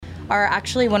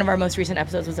Actually, one of our most recent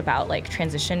episodes was about like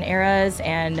transition eras,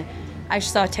 and I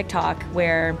just saw a TikTok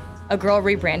where a girl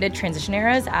rebranded transition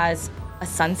eras as a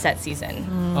sunset season.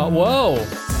 Whoa.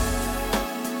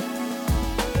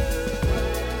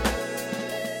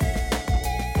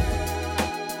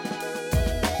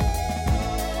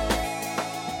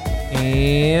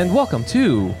 And welcome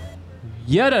to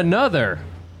yet another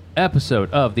episode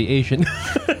of the Asian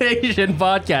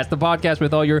Podcast, the podcast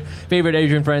with all your favorite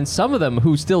Asian friends, some of them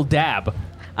who still dab.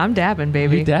 I'm dabbing,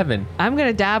 baby. You're dabbing. I'm going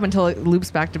to dab until it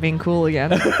loops back to being cool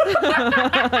again.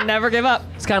 Never give up.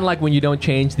 It's kind of like when you don't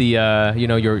change the,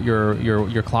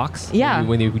 your clocks. Yeah.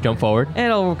 When you jump forward.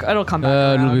 It'll come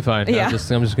back It'll be fine. Yeah. I'm just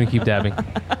going to keep dabbing.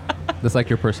 That's like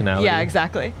your personality. Yeah,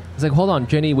 exactly. It's like, hold on,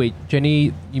 Jenny. Wait,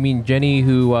 Jenny. You mean Jenny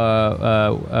who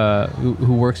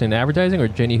works in advertising, or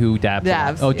Jenny who dabs?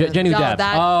 Dabs. Oh, Yeah. Jenny who dabs.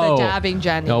 The dabbing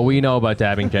Jenny. No, we know about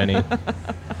dabbing Jenny.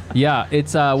 Yeah,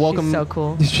 it's welcome. She's so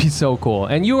cool. She's so cool,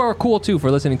 and you are cool too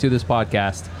for listening to this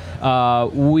podcast.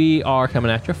 We are coming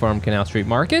at you from Canal Street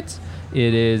Market.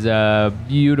 It is a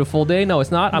beautiful day. No, it's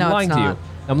not. I'm lying to you.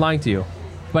 I'm lying to you.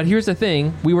 But here's the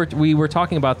thing: we were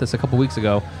talking about this a couple weeks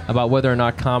ago about whether or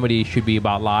not comedy should be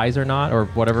about lies or not, or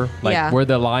whatever, like where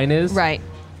the line is. Right.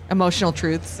 Emotional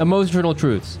truths. Emotional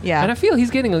truths. Yeah. And I feel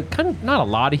he's getting kind of not a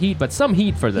lot of heat, but some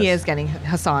heat for this. He is getting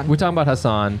Hassan. We're talking about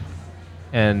Hassan,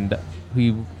 and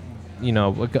he,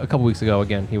 a couple weeks ago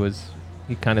again,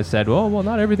 he kind of said, well,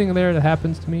 not everything there that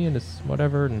happens to me, and it's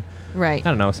whatever, and right.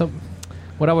 I don't know,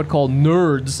 what I would call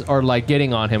nerds are like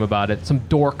getting on him about it. Some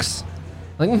dorks.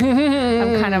 Like, I'm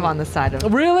kind of on the side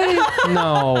of Really?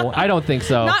 No, I don't think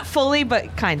so. Not fully,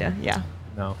 but kind of, yeah.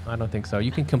 No, I don't think so.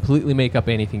 You can completely make up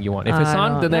anything you want. If it's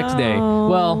on the next day,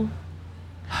 well,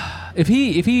 if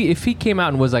he came out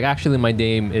and was like, actually, my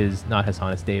name is not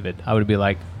Hassan, it's David, I would be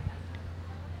like,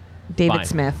 David fine.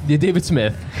 Smith. Yeah, David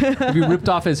Smith. If you ripped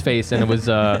off his face and it was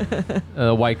a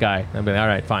white guy, I'd be like, all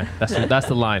right, fine. That's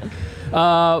the line.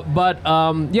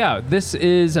 This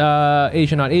is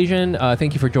Asian Not Asian.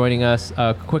 Thank you for joining us.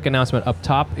 Quick announcement up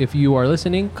top. If you are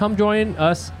listening, come join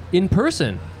us in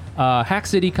person. Hack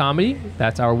City Comedy.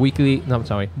 That's our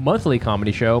monthly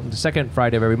comedy show. The second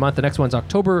Friday of every month. The next one's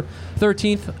October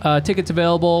 13th. Tickets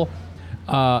available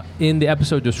in the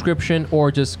episode description, or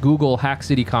just Google Hack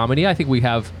City Comedy. I think we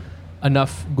have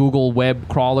enough Google web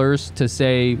crawlers to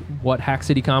say what Hack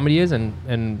City Comedy is,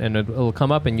 and it'll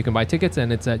come up and you can buy tickets,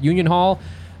 and it's at Union Hall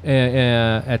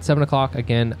at 7 o'clock,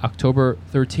 again, October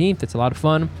 13th. It's a lot of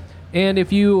fun. And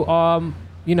if you are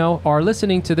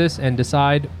listening to this and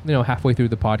decide, halfway through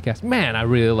the podcast, man, I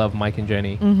really love Mike and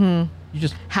Jenny. Mm-hmm. You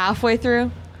just halfway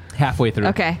through.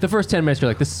 Okay. The first 10 minutes,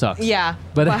 you're like, this sucks. Yeah.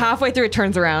 But halfway through, it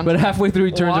turns around. But halfway through,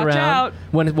 it turns Watch around. Out.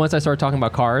 Once I start talking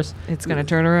about cars, it's going to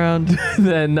turn around.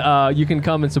 Then you can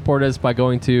come and support us by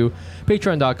going to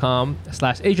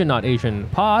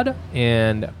patreon.com/AsianNotAsianPod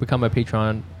and become a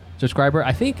Patreon subscriber.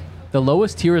 I think the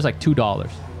lowest tier is like $2.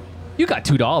 You got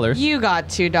 $2. You got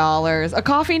 $2. A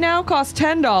coffee now costs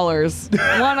 $10.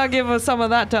 Why not give us some of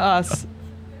that to us?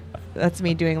 That's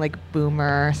me doing like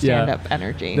boomer stand-up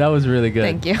energy. That was really good.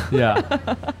 Thank you.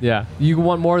 Yeah. You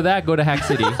want more of that? Go to Hack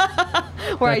City.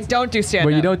 Where I don't do stand-up.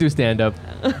 Where you don't do stand-up.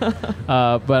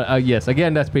 Yes,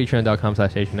 again, that's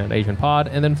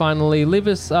patreon.com/AsianNotAsianPod. And then finally, leave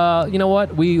us, you know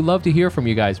what? We love to hear from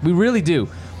you guys. We really do.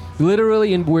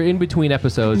 Literally, we're in between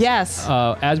episodes. Yes.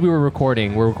 As we're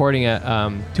recording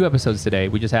at 2 episodes today.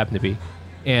 We just happen to be.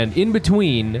 And in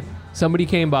between, somebody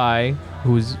came by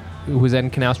who was in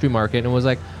Canal Street Market and was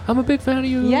like, I'm a big fan of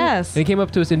you. Yes. And he came up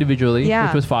to us individually,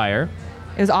 which was fire.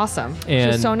 It was awesome. It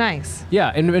was so nice.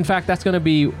 Yeah, and in fact, that's going to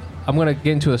be, I'm going to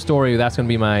get into a story. That's going to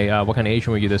be my What Kind of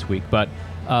Asian Were You this week. But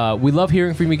we love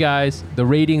hearing from you guys. The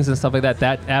ratings and stuff like that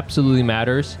absolutely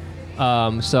matters.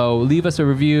 So leave us a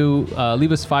review.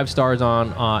 Leave us 5 stars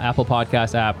on Apple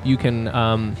Podcast app. You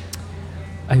can...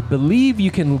 I believe you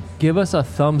can give us a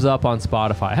thumbs up on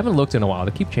Spotify. I haven't looked in a while.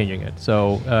 They keep changing it.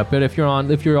 So, but if you're on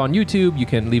YouTube, you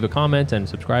can leave a comment and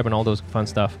subscribe and all those fun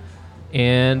stuff.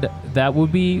 And that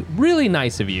would be really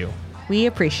nice of you. We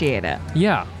appreciate it.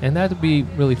 Yeah, and that would be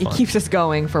really fun. It keeps us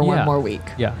going for one more week.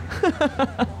 Yeah.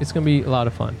 It's going to be a lot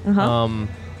of fun. Uh-huh.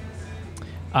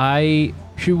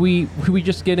 Should we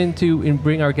just get into and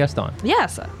bring our guest on?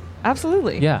 Yes,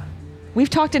 absolutely. Yeah. We've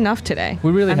talked enough today.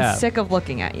 We really have. I'm sick of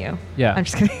looking at you. Yeah. I'm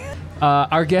just kidding.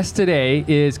 Our guest today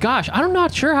is, I'm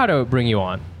not sure how to bring you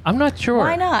on. I'm not sure.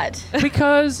 Why not?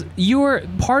 Because you're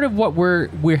part of what we're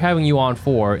having you on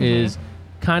for is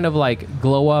kind of like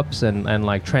glow ups and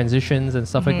like transitions and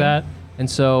stuff like that. And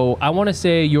so I want to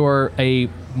say you're a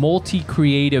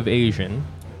multi-creative Asian.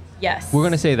 Yes. We're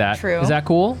going to say that. True. Is that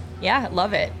cool? Yeah,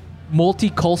 love it.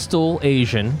 Multi-coastal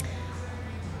Asian.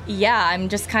 Yeah, I'm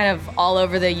just kind of all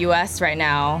over the U.S. right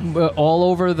now. All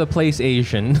over the place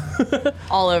Asian.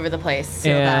 All over the place. So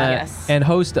yes. And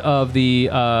host of the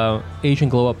Asian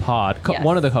Glow Up Pod. Yes.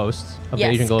 One of the hosts of the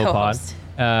Asian Glow Up Pod.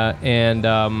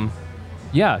 Co-host.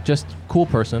 Yeah, just cool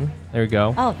person. There you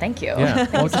go. Oh, thank you. Yeah.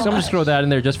 Well, I'm just throw that in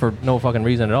there just for no fucking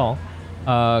reason at all.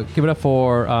 Give it up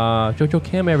for Jojo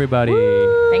Kim, everybody.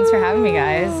 Woo! Thanks for having me,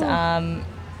 guys.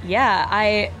 Yeah,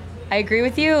 I agree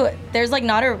with you. There's like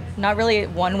not really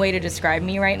one way to describe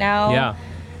me right now.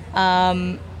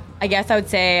 Yeah. I guess I would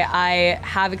say I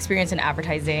have experience in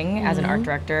advertising as an art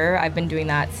director. I've been doing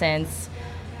that since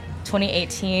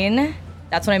 2018.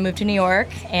 That's when I moved to New York,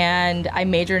 and I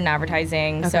majored in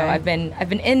advertising. Okay. So I've been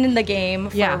in the game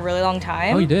for a really long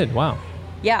time. Oh, you did? Wow.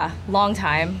 Yeah, long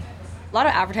time. A lot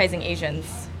of advertising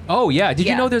Asians. Oh yeah. Did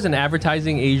you know there's an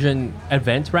advertising Asian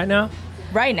event right now?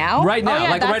 Right now? Right now,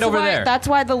 like right over there. That's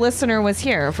why the listener was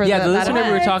here for the listener we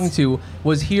were event. talking to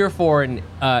was here for an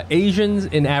Asians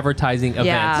in advertising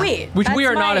event. Wait, which we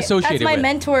are not associated with. That's my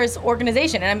mentor's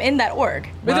organization, and I'm in that org.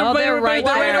 Well, they're right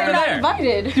Why there. am I not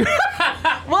invited?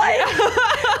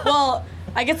 What? Well,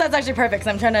 I guess that's actually perfect because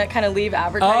I'm trying to kind of leave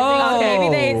advertising. Oh. So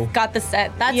maybe they got the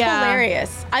set. That's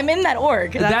hilarious. I'm in that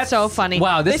org. That's so funny.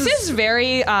 Wow, this is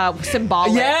very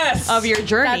symbolic of your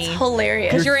journey. That's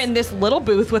hilarious. Because you're in this little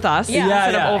booth with us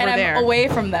instead of over and there. I'm away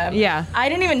from them. Yeah. I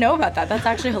didn't even know about that. That's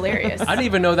actually hilarious. I didn't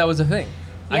even know that was a thing.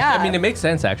 Yeah. I mean, it makes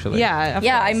sense actually. Yeah. Of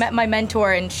course. I met my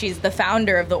mentor, and she's the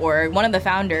founder of the org, one of the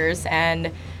founders,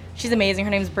 and she's amazing.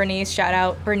 Her name's Bernice. Shout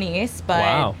out Bernice.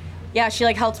 But yeah, she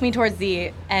like helped me towards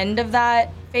the end of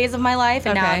that phase of my life,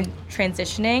 and now I'm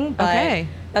transitioning. But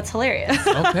that's hilarious.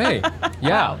 Okay.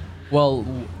 Yeah. Well,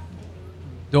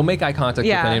 don't make eye contact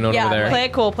with anyone over there. Play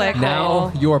it cool. Play it cool.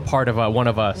 Now you're part of one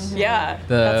of us. Yeah.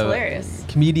 That's hilarious.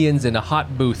 Comedians in a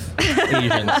hot booth.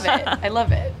 Asians. I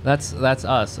love it. That's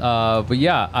us. But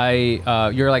yeah,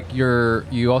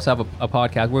 you also have a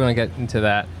podcast. We're gonna get into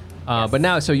that. But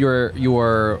now, so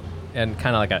you're and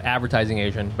kind of like an advertising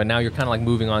Asian, but now you're kind of like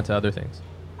moving on to other things.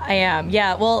 I am.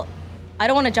 Yeah. Well, I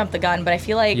don't want to jump the gun, but I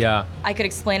feel like I could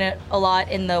explain it a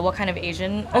lot in the what kind of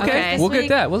Asian. Okay, we'll get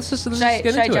that. Well, let's just get into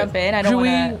it. Should I jump in? I don't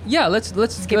want to. Yeah, let's go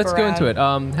into it.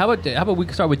 How about we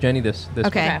start with Jenny this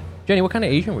week? Jenny, what kind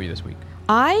of Asian were you this week?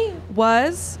 I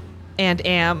was and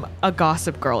am a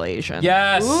Gossip Girl Asian.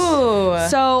 Yes. Ooh.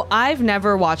 So I've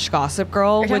never watched Gossip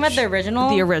Girl. You're talking about the original?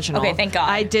 The original. Okay, thank God.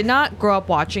 I did not grow up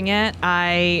watching it.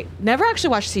 I never actually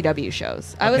watched CW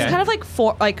shows. I was kind of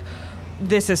like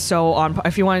this is so on.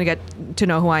 If you wanted to get to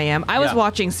know who I am, I was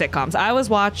watching sitcoms. I was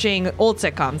watching old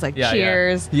sitcoms like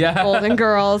Cheers, Golden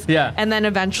Girls, and then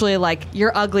eventually like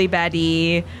Your Ugly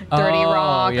Betty, Dirty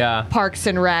Rock, Parks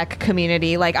and Rec,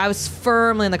 Community. Like I was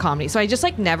firmly in the comedy, so I just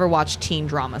like never watched teen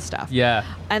drama stuff. Yeah.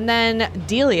 And then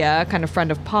Delia, kind of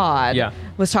friend of Pod,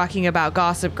 was talking about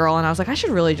Gossip Girl, and I was like, I should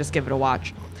really just give it a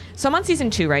watch. So I'm on season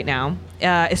 2 right now.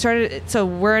 It started, so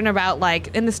we're in about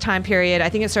like, in this time period, I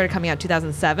think it started coming out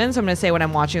 2007. So I'm going to say what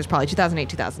I'm watching is probably 2008,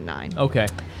 2009. Okay.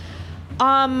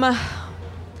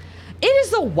 It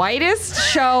is the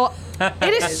whitest show.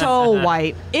 It is so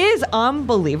white. It is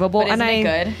unbelievable. But isn't it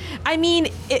good? I mean,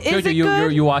 is it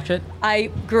good? You watch it?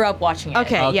 I grew up watching it.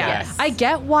 Okay, yeah. Yes. I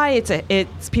get why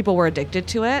it's people were addicted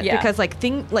to it because like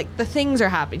the things are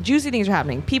happening, juicy things are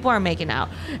happening. People are making out.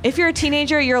 If you're a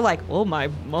teenager, you're like, oh my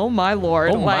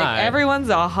lord, like everyone's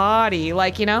a hottie,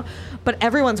 like but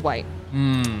everyone's white.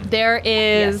 There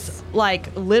is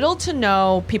like little to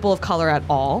no people of color at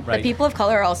all. Right. The people of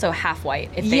color are also half white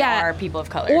if they are people of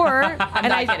color. Or I'm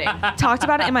not kidding. Talked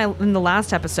about it in the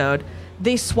last episode.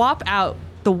 They swap out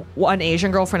the one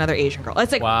Asian girl for another Asian girl.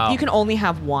 It's like you can only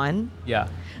have one. Yeah.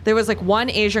 There was like one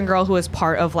Asian girl who was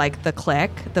part of like the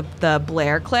clique, the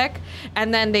Blair clique,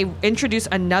 and then they introduce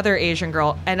another Asian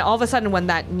girl, and all of a sudden when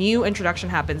that new introduction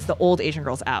happens, the old Asian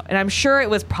girl's out. And I'm sure it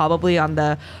was probably on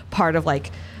the part of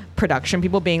like production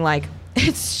people being like,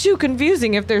 it's too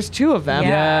confusing if there's two of them.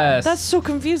 Yes. That's so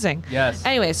confusing. Yes.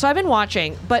 Anyway, so I've been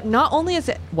watching, but not only is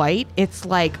it white, it's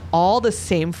like all the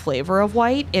same flavor of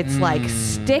white. It's like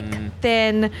stick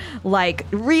thin, like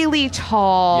really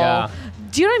tall. Yeah.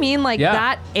 Do you know what I mean? Like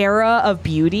that era of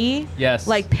beauty. Yes.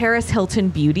 Like Paris Hilton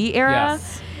beauty era.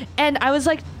 Yes. And I was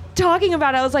like talking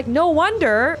about it. I was like, no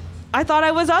wonder I thought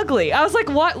I was ugly. I was like,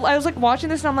 what? I was like watching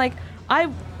this and I'm like,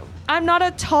 I'm not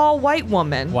a tall white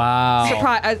woman. Wow.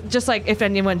 Just like if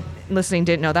anyone listening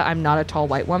didn't know that, I'm not a tall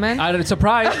white woman. I'm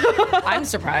surprised. I'm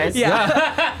surprised.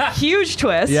 Yeah. Huge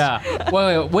twist. Yeah.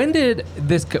 Well, when did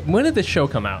this show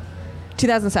come out?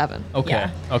 2007. Okay.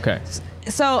 Yeah. Okay.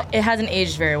 So it hasn't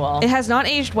aged very well. It has not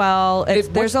aged well.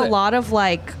 There's a lot of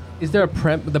like is there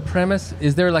the premise?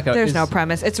 Is there like a? There's no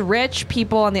premise. It's rich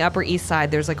people on the Upper East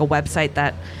Side. There's like a website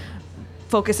that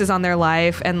focuses on their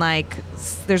life, and like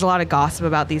there's a lot of gossip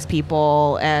about these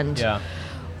people and. Yeah.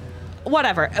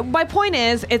 Whatever. My point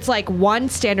is, it's like one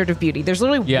standard of beauty. There's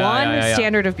literally one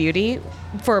standard of beauty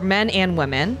for men and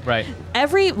women. Right.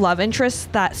 Every love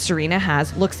interest that Serena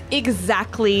has looks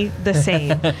exactly the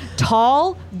same.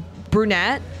 Tall,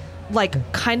 brunette,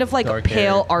 like kind of like dark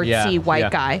pale, hair. Artsy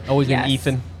white guy. Always been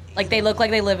Ethan. Like they look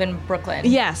like they live in Brooklyn.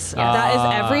 Yes, that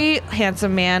is every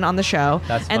handsome man on the show.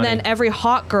 That's and funny. then every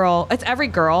hot girl, every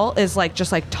girl is like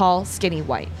just like tall, skinny,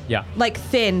 white. Yeah. Like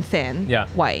thin,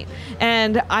 white.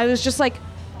 And I was just like,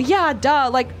 yeah, duh.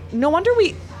 Like no wonder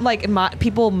we like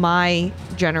people my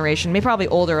generation, maybe probably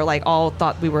older, like all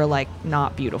thought we were like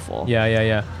not beautiful.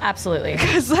 Yeah. Absolutely.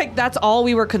 Because like that's all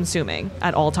we were consuming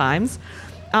at all times.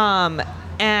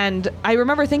 And I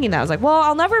remember thinking that. I was like, well,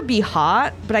 I'll never be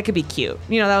hot, but I could be cute.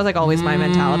 You know, that was like always my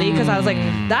mentality because I was like,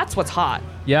 that's what's hot.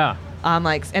 Yeah.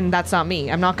 Like, and that's not me.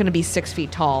 I'm not going to be 6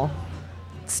 feet tall,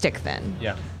 stick thin.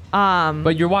 Yeah.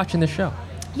 But you're watching the show.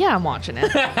 Yeah, I'm watching it.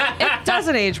 It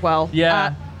doesn't age well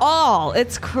at all.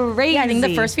 It's crazy. Yeah, I think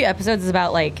the first few episodes is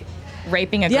about like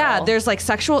raping a girl. Yeah, there's like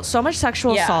so much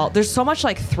sexual assault. There's so much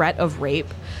like threat of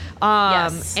rape.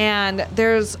 Yes. And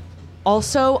there's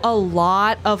also a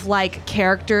lot of like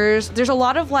characters. There's a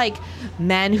lot of like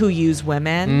men who use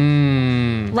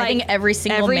women. Like, I think every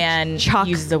single man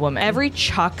uses a woman. Every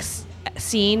Chuck's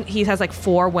scene, he has like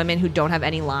 4 women who don't have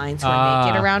any lines who are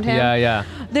naked around him. Yeah.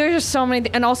 There's just so many,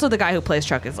 and also the guy who plays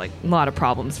Chuck is like a lot of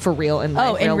problems for real in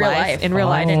life. In real life. In real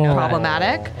life, I didn't know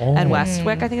problematic. And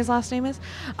Westwick, I think his last name is.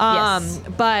 Yes.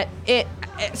 But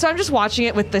so I'm just watching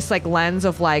it with this like lens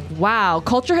of like, wow,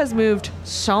 culture has moved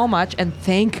so much, and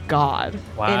thank God it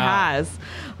has,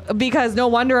 because no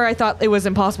wonder I thought it was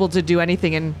impossible to do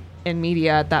anything in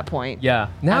media at that point. Yeah.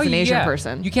 Now as an Asian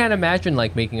person, you can't imagine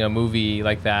like making a movie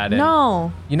like that. And,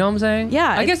 no. You know what I'm saying?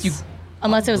 Yeah. I guess you.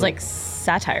 Unless it was like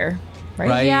satire,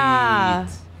 right? Yeah.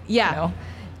 You know?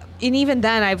 And even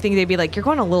then, I think they'd be like, you're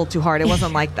going a little too hard. It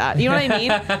wasn't like that. You know what I mean?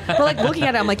 But like looking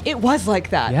at it, I'm like, it was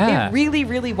like that. Yeah. It really,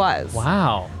 really was.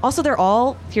 Wow. Also,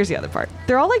 here's the other part.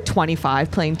 They're all like 25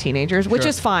 playing teenagers, which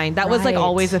is fine. That was like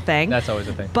always a thing. That's always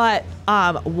a thing. But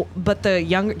the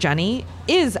young Jenny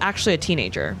is actually a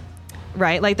teenager.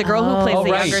 Right? Like the girl who plays the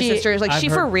younger sister, like she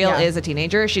for real is a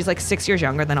teenager. She's like 6 years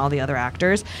younger than all the other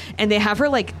actors. And they have her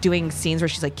like doing scenes where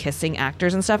she's like kissing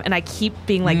actors and stuff. And I keep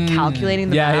being like calculating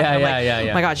the math.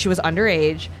 Oh my God, she was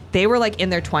underage. They were like in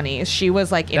their 20s. She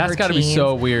was like in her teens. That's gotta be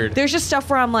so weird. There's just stuff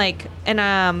where I'm like, and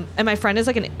my friend is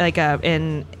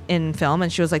in film,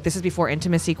 and she was like, this is before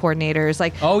intimacy coordinators.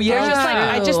 Like, oh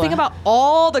yeah. I just think about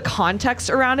all the context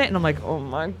around it, and I'm like, oh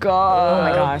my God. Oh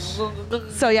my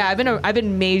gosh. So yeah, I've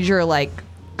been major like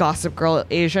Gossip Girl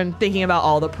Asian, thinking about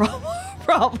all the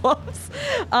problems,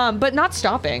 but not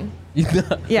stopping.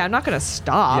 Yeah, I'm not gonna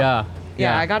stop.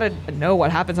 Yeah, I gotta know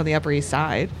what happens on the Upper East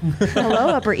Side. Hello,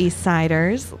 Upper East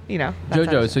Siders. You know,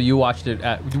 Jojo. So you watched it?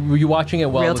 Were you watching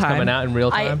it while it was coming out in real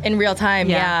time? In real time,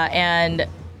 yeah. And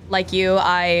like you,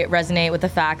 I resonate with the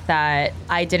fact that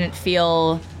I didn't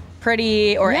feel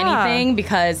pretty or anything,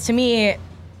 because to me,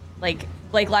 like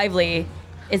Blake Lively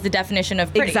is the definition of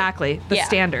pretty. Exactly, the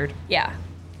standard. Yeah.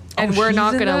 And we're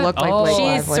not going to look like Blake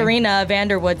Lively. She's Serena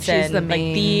Vanderwoodson. She's the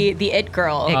main, like the it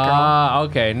girl.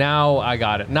 Okay. Now I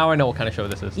got it. Now I know what kind of show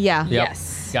this is. Yeah. Yep.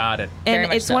 Yes. Got it.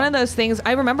 And it's one of those things.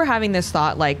 I remember having this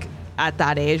thought, like at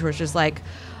that age, where it's just like,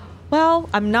 well,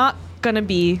 I'm not going to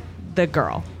be the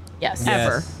girl. Yes.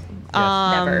 Ever. Yes.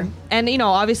 Never. And you know,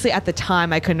 obviously at the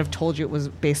time, I couldn't have told you it was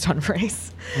based on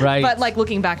race. Right. But like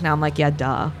looking back now, I'm like, yeah,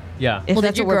 duh. Yeah. If well,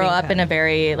 did you grow up in a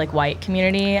very like white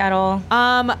community at all?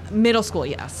 Middle school,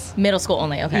 yes. Middle school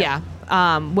only. Okay.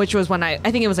 Yeah. Which was when I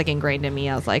think it was like ingrained in me.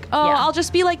 I was like, I'll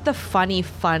just be like the funny,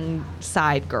 fun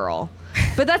side girl.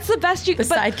 But that's the best you. The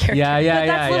side character. But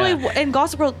that's literally in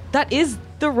Gossip Girl. That is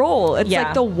the role. It's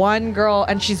like the one girl,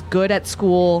 and she's good at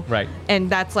school. Right. And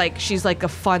that's like she's like a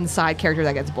fun side character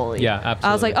that gets bullied. Yeah, absolutely.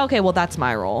 I was like, okay, well that's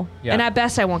my role. Yeah. And at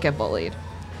best, I won't get bullied.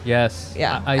 Yes.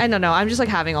 Yeah. I don't know. I'm just like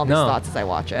having all these thoughts as I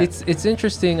watch it. It's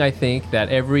interesting. I think that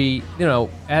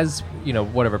as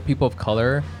whatever people of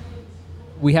color,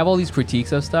 we have all these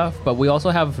critiques of stuff, but we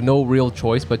also have no real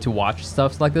choice but to watch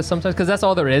stuff like this sometimes, because that's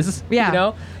all there is. Yeah. You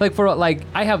know, like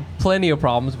I have plenty of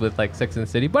problems with like Sex and the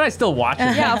City, but I still watch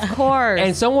it. Yeah, of course.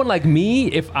 And someone like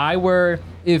me, if I was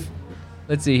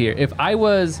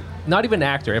not even an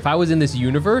actor, if I was in this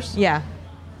universe,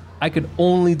 I could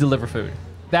only deliver food.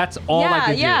 That's all I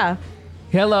could do. Yeah.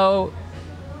 Hello,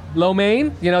 lo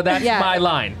mein. That's my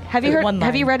line. Have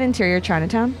you read Interior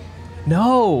Chinatown?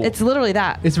 No. It's literally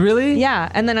that. It's really? Yeah,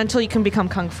 and then until you can become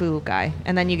Kung Fu guy,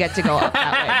 and then you get to go up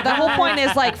that way. The whole point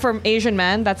is like for Asian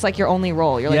men, that's like your only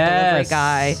role. You're like delivery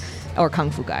guy or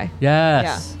Kung Fu guy.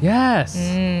 Yes. Yeah.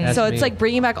 Yes. So it's like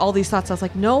bringing back all these thoughts. I was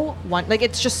like, no one, like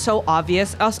it's just so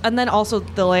obvious. And then also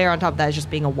the layer on top of that is just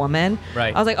being a woman.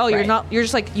 Right. I was like, oh, you're not. You're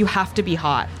just like you have to be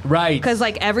hot. Right. Because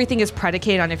like everything is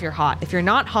predicated on if you're hot. If you're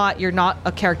not hot, you're not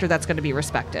a character that's going to be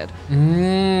respected.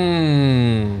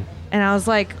 And I was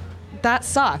like, that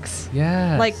sucks.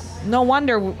 Yeah. Like no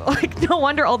wonder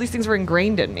all these things were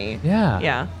ingrained in me. Yeah.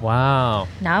 Yeah. Wow.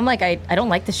 Now I'm like, I don't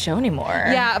like the show anymore.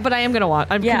 Yeah, but I am gonna watch.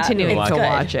 I'm continuing to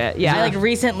watch it. Yeah. I like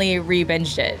recently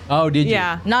re-binged it. Oh, did you?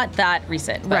 Yeah. Not that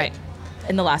recent, but right.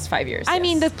 In the last 5 years. I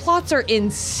mean, the plots are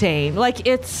insane. Like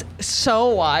it's so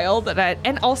wild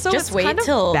and also just it's wait kind of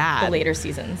till bad. the later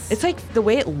seasons. It's like the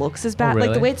way it looks is bad. Oh, really?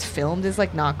 Like the way it's filmed is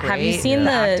like not great. Have you seen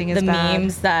the acting is the bad.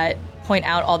 memes that point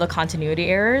out all the continuity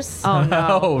errors? Oh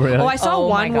no! Oh, really? Oh, I saw Oh,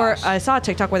 one my where gosh. I saw a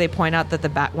TikTok where they point out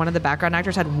that one of the background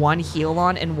actors had one heel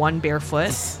on and one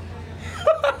barefoot.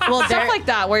 Well, Stuff like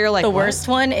that, where you're like, the what? worst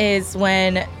one is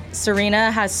when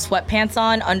Serena has sweatpants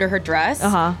on under her dress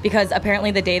because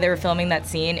apparently the day they were filming that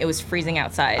scene, it was freezing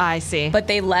outside. I see. But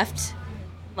they left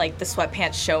like the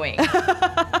sweatpants showing.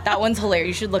 That one's hilarious.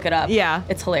 You should look it up. Yeah.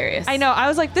 It's hilarious. I know. I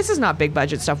was like, this is not big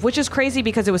budget stuff, which is crazy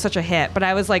because it was such a hit. But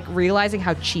I was like realizing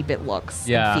how cheap it looks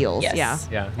and feels. Yes. Yeah.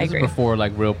 Yeah. I This agree. is before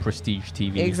like real prestige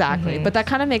TV. Exactly. But that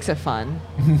kind of makes it fun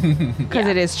because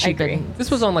it is cheap. I agree. And,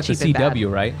 This was on like the cheap and bad.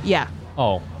 CW, right? yeah.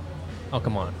 Oh,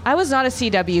 come on. I was not a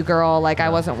CW girl. Like I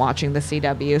wasn't watching the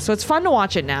CW, so it's fun to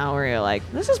watch it now. Where you're like,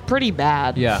 this is pretty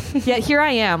bad. Yeah. Yet here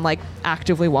I am, like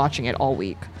actively watching it all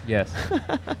week. Yes.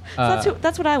 So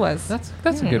that's what I was. That's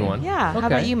a good one. Yeah. Okay. How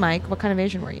about you, Mike? What kind of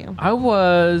Asian were you? I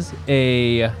was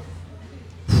a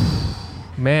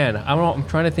man. I don't know. I'm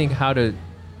trying to think how to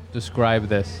describe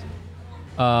this.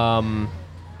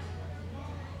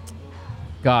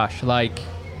 Gosh, like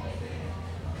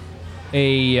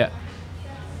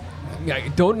I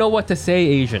don't know what to say.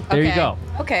 Asian. There you Okay. go.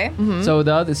 Okay. So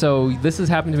this has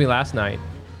happened to me last night,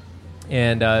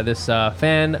 and this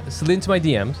fan slid into my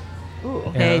DMs.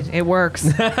 Hey, it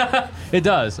works. It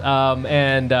does.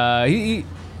 And he,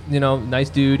 nice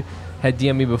dude, had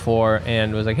DM'd me before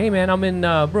and was like, "Hey man, I'm in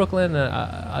Brooklyn.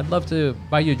 I'd love to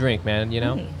buy you a drink, man. You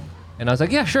know." And I was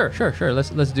like, "Yeah, sure.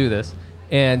 Let's do this."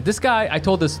 And this guy, I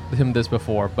told him this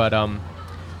before, but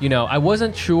I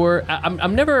wasn't sure.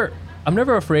 I'm never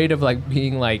afraid of like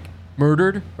being like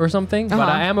murdered or something, but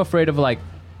I am afraid of like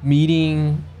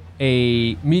meeting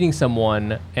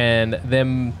someone and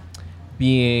them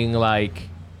being like,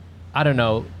 I don't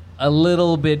know, a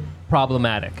little bit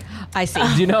problematic. I see.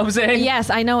 Do you know what I'm saying? Yes,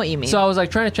 I know what you mean. So I was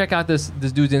like trying to check out this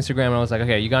dude's Instagram, and I was like,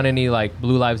 okay, you got any like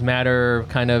Blue Lives Matter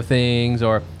kind of things,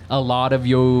 or a lot of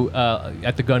you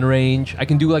at the gun range? I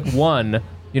can do like one.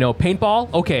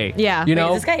 Paintball? Okay. Yeah. You Wait,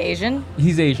 know? is this guy Asian?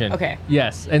 He's Asian. Okay.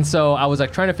 Yes. And so I was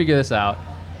like trying to figure this out.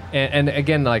 And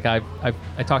again, like I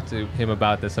talked to him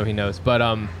about this, so he knows. But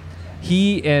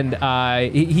he and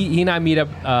I meet up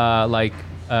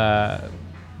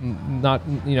not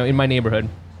in my neighborhood.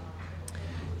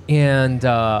 And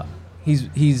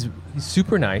he's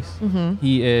super nice.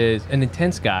 He is an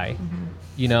intense guy.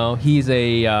 He's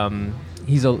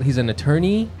he's an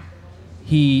attorney.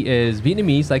 He is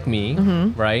Vietnamese like me,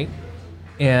 right?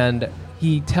 And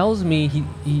he tells me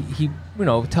he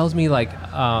tells me like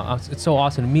it's so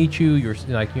awesome to meet you. You're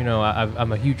like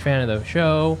I'm a huge fan of the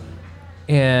show,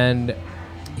 and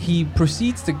he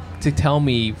proceeds to tell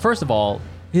me first of all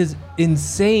his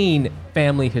insane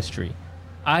family history.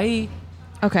 I'm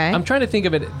trying to think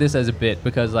of this as a bit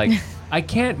because like I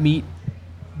can't meet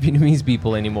Vietnamese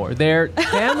people anymore. Their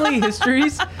family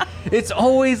histories, it's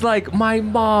always like my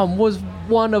mom was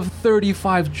one of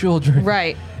 35 children.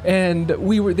 Right. And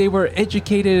they were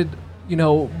educated,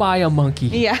 by a monkey.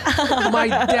 Yeah. My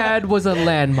dad was a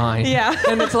landmine. Yeah.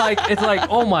 And it's like,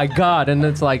 oh my God. And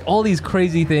it's like all these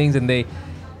crazy things, and they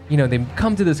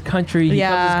come to this country. He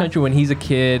comes to this country when he's a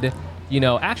kid.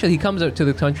 Actually he comes out to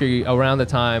the country around the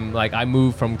time like I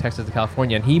moved from Texas to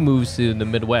California, and he moves to the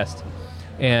Midwest.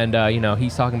 And,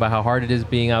 he's talking about how hard it is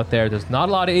being out there. There's not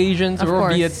a lot of Asians or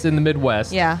Viets in the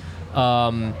Midwest. Yeah.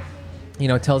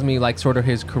 Tells me like sort of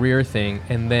his career thing.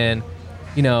 And then,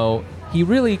 he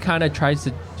really kind of tries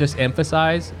to just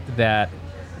emphasize that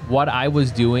what I was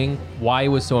doing, why it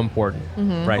was so important,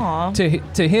 right?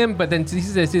 Aww. To him, but then he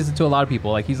says this to a lot of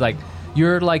people. Like, he's like,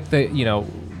 you're like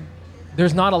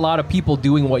there's not a lot of people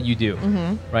doing what you do,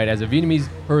 right? As a Vietnamese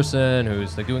person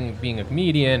who's like being a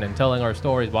comedian and telling our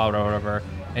stories, blah, blah, blah, blah.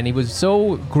 And he was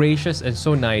so gracious and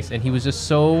so nice, and he was just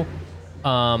so,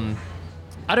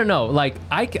 I don't know. Like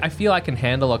I feel I can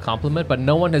handle a compliment, but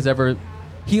no one has ever.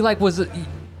 He like was.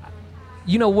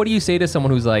 You know, what do you say to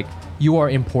someone who's like, you are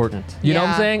important? You know what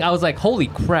I'm saying? I was like, holy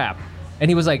crap.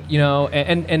 And he was like, you know,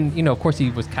 and you know, of course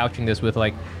he was couching this with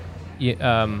like, you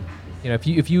know,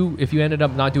 if you ended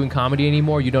up not doing comedy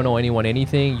anymore, you don't know anyone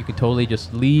anything, you could totally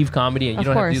just leave comedy and you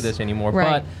don't have to do this anymore.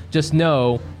 Right. But just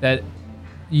know that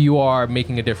you are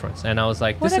making a difference. And I was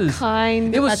like, it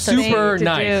was super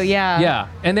nice. Yeah.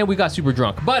 And then we got super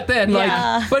drunk. But then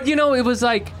but you know, it was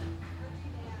like,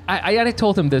 I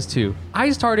told him this too.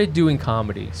 I started doing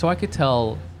comedy so I could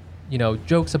tell, you know,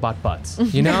 jokes about butts,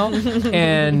 you know,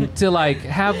 and to like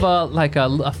have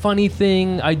a funny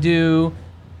thing I do,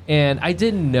 and I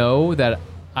didn't know that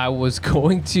I was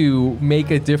going to make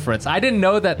a difference. I didn't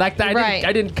know that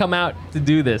I didn't come out to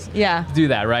do this. Yeah. To do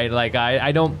that, right? Like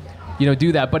I don't, you know,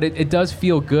 do that, but it does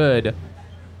feel good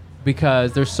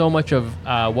because there's so much of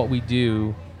what we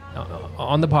do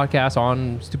on the podcast,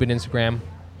 on Stupid Instagram,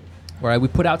 where we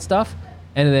put out stuff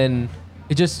and then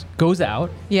it just goes out.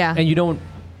 Yeah. And you don't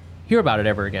hear about it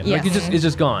ever again. Yes. Like it's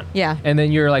just gone. Yeah. And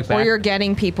then you're like back. Or you're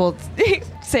getting people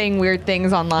saying weird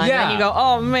things online and you go,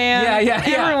 oh man,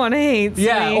 everyone hates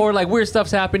me. Or like weird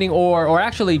stuff's happening or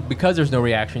actually because there's no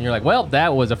reaction, you're like, well,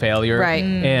 that was a failure. Right.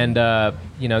 And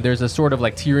you know, there's a sort of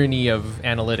like tyranny of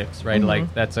analytics, right?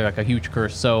 Like that's like a huge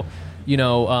curse. So, you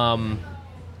know,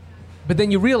 but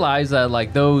then you realize that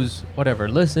like those whatever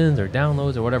listens or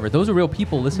downloads or whatever, those are real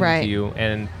people listening to you,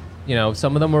 and you know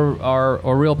some of them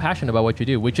are real passionate about what you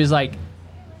do, which is like,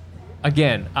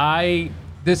 again,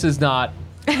 this is not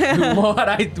what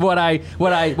I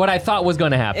thought was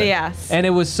going to happen. Yes. And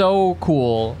it was so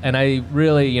cool, and I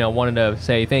really, you know, wanted to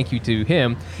say thank you to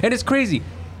him. And it's crazy.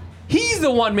 He's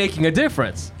the one making a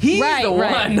difference. He's the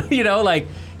one, you know, like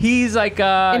he's like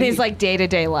in his like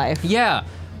day-to-day life. Yeah.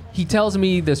 He tells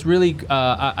me this really,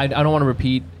 I don't want to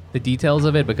repeat the details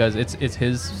of it because it's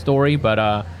his story,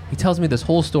 but he tells me this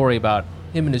whole story about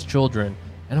him and his children.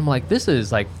 And I'm like, this is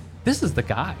the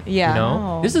guy. Yeah. You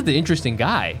know? This is the interesting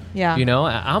guy. Yeah. You know,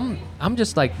 I'm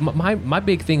just like, my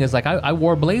big thing is like, I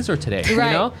wore a blazer today. Right.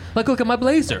 You know? Like, look at my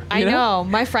blazer. I know.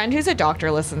 My friend who's a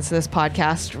doctor listens to this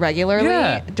podcast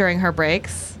regularly during her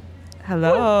breaks.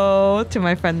 Hello to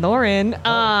my friend Lauren.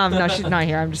 No, she's not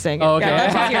here. I'm just saying it. Oh, okay.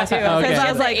 Yeah, she's here too. Because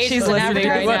I was like, she's listening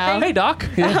right now. Hey, doc.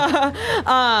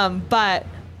 But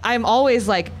I'm always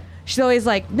like, she's always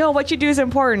like, no, what you do is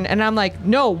important. And I'm like,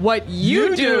 no, what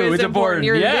you do is important.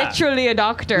 You're literally a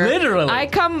doctor. Literally. I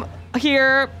come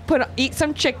here, eat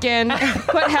some chicken,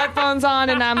 put headphones on,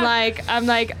 and I'm like,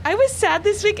 I was sad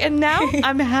this week, and now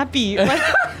I'm happy. Like,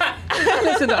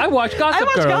 listen, I watched Gossip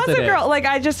Girl. Like,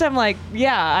 I just am like,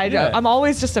 I'm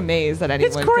always just amazed that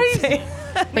anyone. It's crazy. Could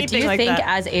say but do you like think, that.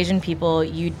 as Asian people,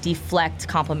 you deflect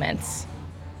compliments?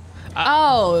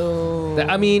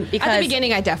 I mean, because at the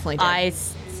beginning, I definitely did. I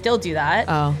still do that.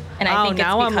 Oh, and I think it's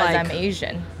now because I'm I'm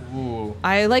Asian. Ooh.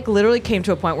 I like literally came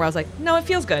to a point where I was like, no, it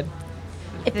feels good.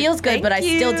 It feels good, but I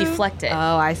still deflect it.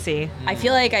 Oh, I see. I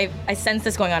feel like I sense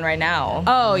this going on right now.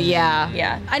 Oh, yeah.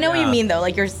 Yeah. I know what you mean, though.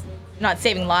 Like, you're not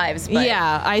saving lives, but...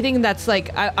 Yeah, I think that's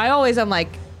like... I always am like...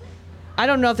 I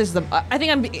don't know if this is I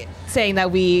think I'm saying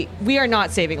that we are not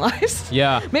saving lives.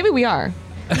 Yeah. Maybe we are.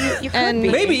 You could And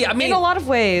be. maybe, I mean... in a lot of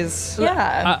ways.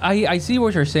 Yeah. I see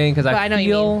what you're saying, because I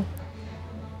feel...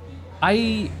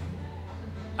 I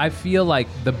feel like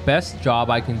the best job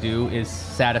I can do is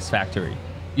satisfactory.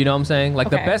 You know what I'm saying? Like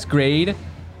the best grade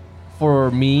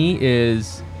for me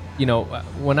is, you know,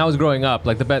 when I was growing up,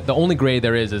 like the only grade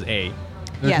there is A.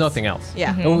 There's nothing else.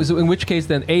 Yeah. So in which case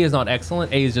then A is not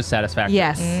excellent, A is just satisfactory.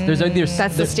 Yes.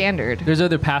 That's the standard. There's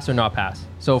either pass or not pass.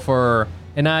 So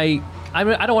I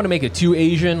don't want to make it too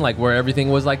Asian, like where everything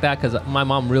was like that, because my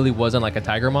mom really wasn't like a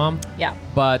tiger mom. Yeah.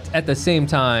 But at the same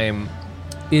time,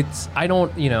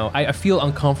 I feel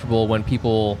uncomfortable when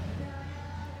people,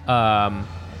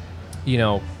 you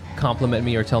know, compliment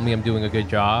me or tell me I'm doing a good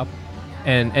job.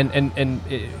 And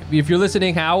if you're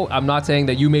listening, I'm not saying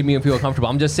that you made me feel uncomfortable.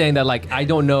 I'm just saying that, like, I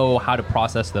don't know how to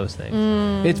process those things.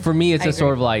 It's for me, it's just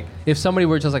sort of like, if somebody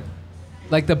were just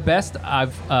like the best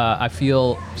I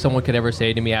feel someone could ever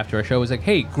say to me after a show is like,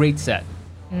 hey, great set.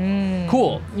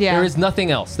 Cool. Yeah. There is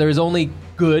nothing else. There is only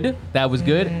good, that was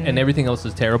good, and everything else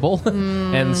is terrible.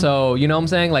 And so, you know what I'm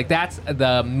saying? Like, that's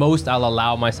the most I'll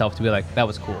allow myself to be like, that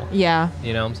was cool. Yeah.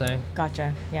 You know what I'm saying?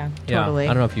 Gotcha. Yeah. Totally. I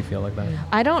don't know if you feel like that.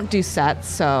 I don't do sets,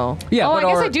 so... Yeah, I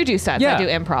guess I do sets. Yeah. I do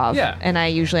improv. Yeah. And I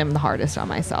usually am the hardest on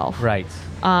myself. Right.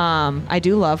 I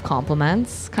do love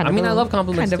compliments. I love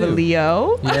compliments kind of a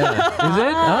Leo. Yeah. Is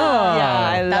it? Oh.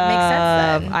 Yeah, That makes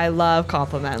sense then. I love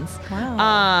compliments.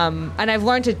 Wow. And I've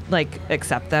learned to like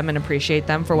accept them and appreciate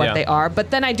them for what they are. But But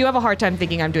then I do have a hard time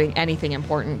thinking I'm doing anything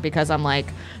important because I'm like,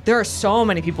 there are so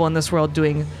many people in this world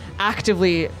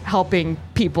actively helping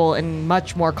people in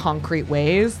much more concrete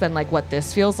ways than like what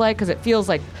this feels like. Because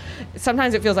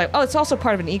sometimes it feels like, oh, it's also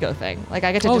part of an ego thing. Like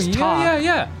I get to just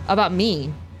talk about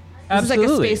me. This Absolutely.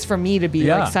 is like a space for me to be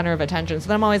like center of attention. So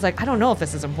then I'm always like, I don't know if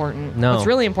this is important. No. What's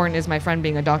really important is my friend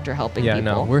being a doctor helping people.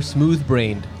 No, we're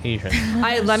smooth-brained Asian.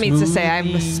 Let me just say,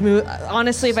 I'm smooth.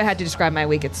 Honestly, if I had to describe my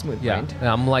week, it's smooth-brained.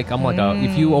 Yeah, I'm like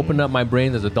if you open up my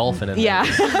brain, there's a dolphin in there. Yeah.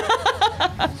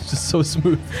 It's just so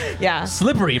smooth. Yeah.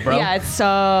 Slippery, bro. Yeah, it's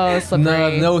so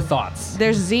slippery. No thoughts.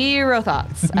 There's zero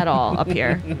thoughts at all up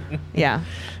here. Yeah.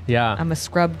 Yeah. I'm a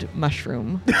scrubbed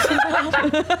mushroom.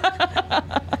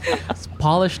 It's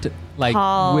polished, with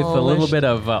a little bit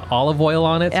of olive oil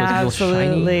on it, so it's a little shiny.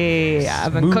 Absolutely. Yeah,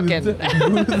 I've been cooking.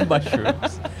 Smooth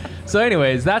mushrooms. So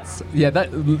anyways,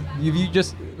 you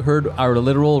just heard our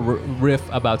literal riff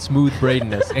about smooth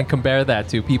braidedness and compare that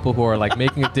to people who are like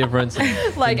making a difference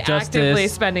like in justice, actively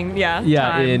spending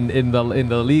time. in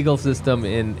the legal system,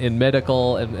 in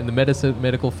medical, in the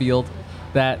medical field.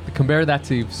 Compare that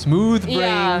to smooth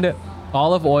brained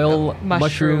olive oil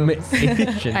mushroom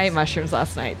Asians. I ate mushrooms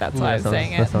last night. That's why I'm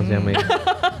saying it. That sounds yummy.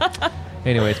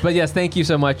 Anyways, but yes, thank you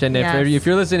so much. And if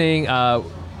you're listening,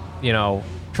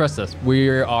 trust us.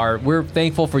 We're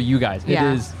thankful for you guys. It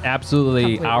is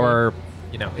absolutely our,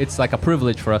 it's like a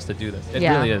privilege for us to do this. It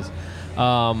really is.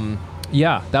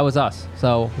 That was us.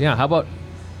 So how about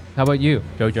you,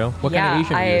 Jojo? What kind of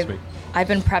Asian are you this week? I've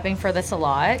been prepping for this a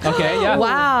lot. Okay, yeah.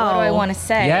 Wow. What do I want to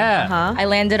say? Yeah. Uh-huh. I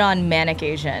landed on Manic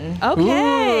Asian.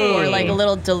 Okay. Or like a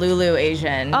little Delulu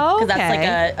Asian. Oh, okay. Because that's like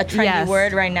a trendy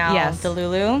word right now. Yes.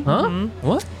 Delulu. Huh? Mm-hmm.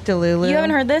 What? Delulu. You haven't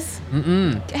heard this?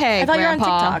 Mm-mm. Hey, I thought Grandpa. you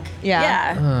were on TikTok.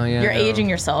 Yeah. Oh, yeah, You're no. aging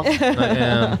yourself. I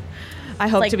am. I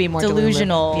hope like to be more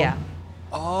delusional. Delulu. Yeah.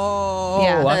 Oh.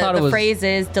 Yeah. I thought it The was... phrase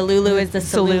is Delulu is the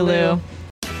Salulu.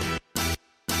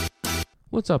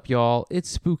 What's up, y'all? It's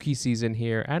spooky season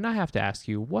here, and I have to ask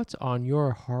you, what's on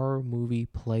your horror movie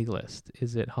playlist?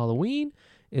 Is it Halloween?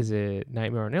 Is it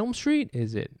Nightmare on Elm Street?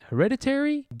 Is it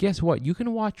Hereditary? Guess what? You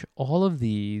can watch all of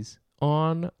these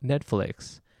on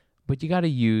Netflix, but you got to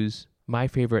use my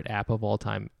favorite app of all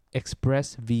time,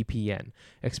 ExpressVPN.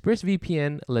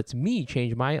 ExpressVPN lets me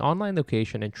change my online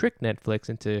location and trick Netflix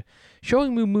into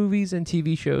showing me movies and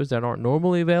TV shows that aren't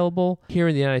normally available here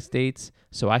in the United States,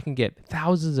 so I can get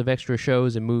thousands of extra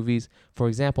shows and movies. For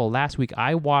example, last week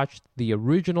I watched the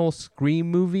original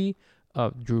Scream movie.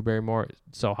 Drew Barrymore,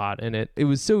 so hot in it. It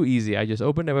was so easy. I just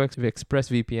opened up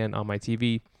ExpressVPN on my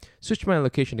TV, switched my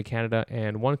location to Canada,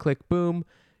 and one click, boom,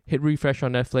 hit refresh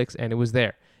on Netflix, and it was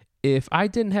there. If I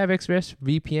didn't have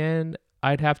ExpressVPN,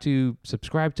 I'd have to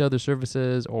subscribe to other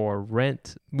services or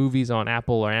rent movies on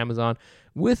Apple or Amazon.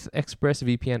 With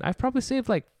ExpressVPN, I've probably saved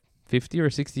like $50 or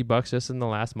 $60 just in the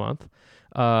last month,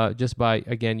 just by,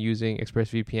 again, using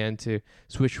ExpressVPN to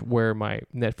switch where my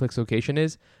Netflix location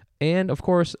is. And of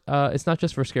course, it's not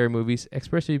just for scary movies.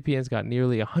 ExpressVPN's got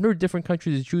nearly 100 different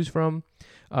countries to choose from.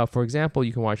 For example,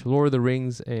 you can watch Lord of the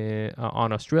Rings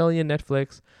on Australian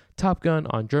Netflix, Top Gun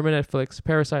on German Netflix,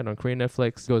 Parasite on Korean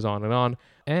Netflix, goes on.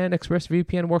 And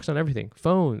ExpressVPN works on everything.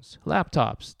 Phones,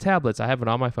 laptops, tablets, I have it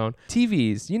on my phone,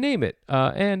 TVs, you name it.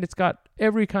 And it's got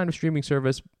every kind of streaming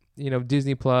service,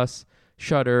 Disney Plus,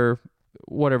 Shudder,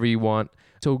 whatever you want.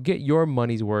 So get your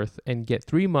money's worth and get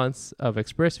 3 months of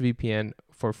ExpressVPN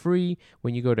for free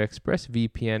when you go to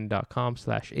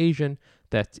expressvpn.com/Asian.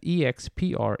 That's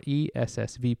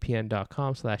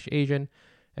expressvpn.com/Asian.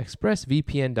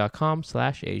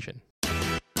 expressvpn.com/Asian.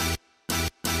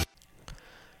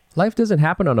 Life doesn't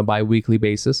happen on a bi-weekly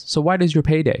basis, so why does your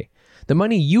payday? The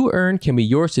money you earn can be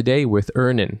yours today with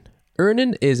Earnin.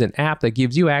 Earnin is an app that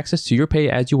gives you access to your pay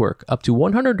as you work, up to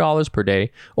 $100 per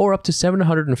day or up to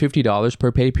 $750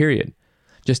 per pay period.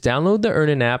 Just download the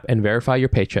Earnin app and verify your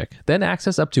paycheck. Then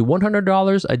access up to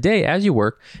 $100 a day as you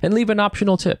work and leave an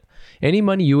optional tip. Any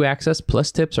money you access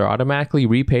plus tips are automatically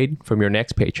repaid from your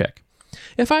next paycheck.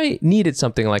 If I needed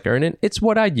something like Earnin, it's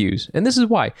what I'd use. And this is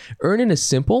why. Earnin is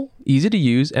simple, easy to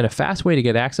use, and a fast way to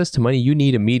get access to money you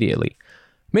need immediately.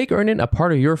 Make Earnin a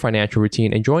part of your financial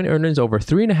routine and join Earnin's over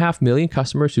 3.5 million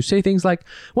customers who say things like,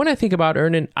 when I think about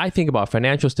Earnin, I think about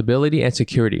financial stability and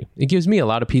security. It gives me a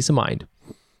lot of peace of mind.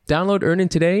 Download Earnin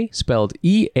today, spelled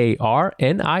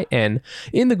EARNIN,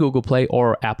 in the Google Play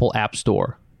or Apple App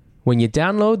Store. When you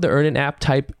download the Earnin app,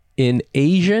 type in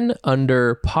Asian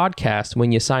under podcast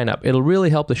when you sign up. It'll really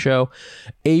help the show.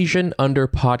 Asian under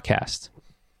podcast.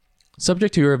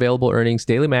 Subject to your available earnings,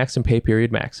 daily max, and pay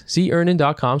period max. See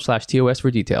earnin.com/TOS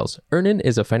for details. Earnin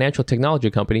is a financial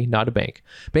technology company, not a bank.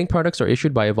 Bank products are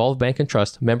issued by Evolve Bank and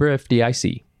Trust, member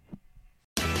FDIC.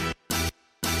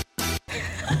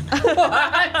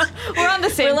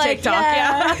 same like, TikTok.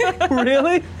 yeah.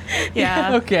 Really?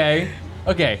 Yeah. Okay.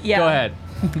 Yeah. Go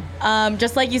ahead.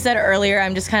 Just like you said earlier,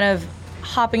 I'm just kind of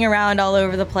hopping around all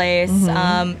over the place.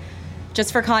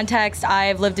 Just for context,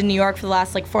 I've lived in New York for the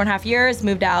last like 4.5 years,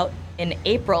 moved out in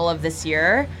April of this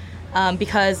year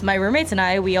because my roommates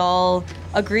and we all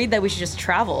agreed that we should just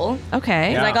travel. Okay.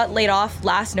 Because Yeah. I got laid off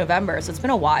last November, so it's been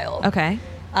a while. Okay.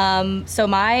 So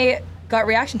my gut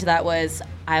reaction to that was,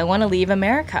 I want to leave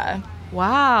America.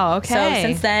 Wow. Okay. So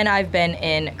since then, I've been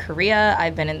in Korea,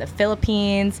 I've been in the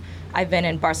Philippines, I've been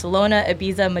in Barcelona,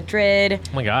 Ibiza, Madrid.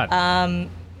 Oh my God.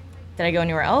 Did I go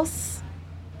anywhere else?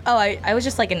 Oh, I was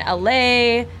just like in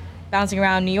LA, bouncing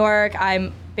around New York.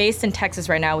 I'm based in Texas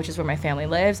right now, which is where my family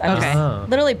lives. I'm Okay. just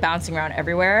literally bouncing around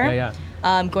everywhere.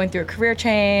 Yeah. Going through a career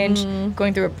change,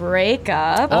 going through a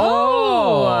breakup.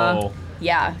 Oh.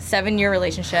 Yeah, 7-year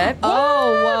relationship.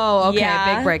 Oh, whoa. Okay.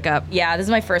 Yeah. Big breakup. Yeah, this is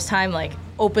my first time like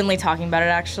openly talking about it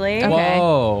actually. Okay.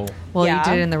 Whoa. Well, Yeah. you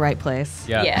did it in the right place.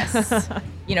 Yeah. Yes.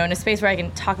 In a space where I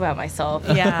can talk about myself.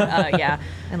 Yeah. Yeah.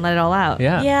 And let it all out.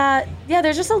 Yeah. Yeah,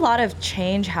 there's just a lot of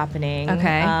change happening.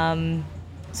 Okay.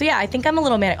 So yeah, I think I'm a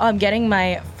little manic. Oh, I'm getting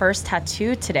my first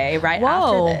tattoo today, right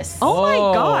Whoa. after this. Oh my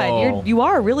Whoa. God. You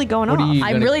are really going What off. are you-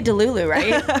 I'm really Delulu, right?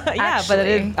 Yeah, but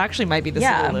it actually might be the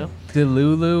Yeah. Delulu.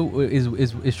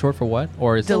 Delulu is short for what?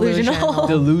 Or is Delusional.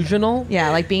 Delusional? Yeah,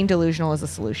 like being delusional is a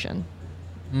solution.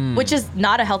 Which is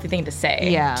not a healthy thing to say,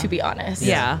 Yeah. to be honest.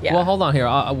 Yeah. Well, hold on here.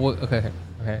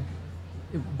 Okay.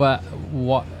 But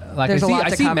what? Like There's a lot I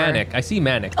to see cover. manic. I see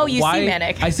manic. Oh, you Why- see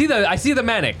manic. I see the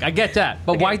manic. I get that.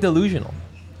 But Okay. why delusional?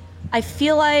 I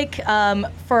feel like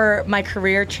for my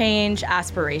career change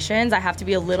aspirations, I have to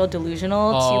be a little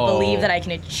delusional Oh. to believe that I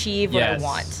can achieve what Yes. I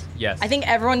want. Yes. I think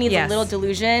everyone needs Yes. a little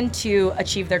delusion to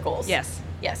achieve their goals. Yes.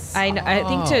 Yes. I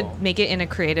think to Oh. make it in a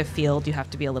creative field, you have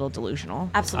to be a little delusional.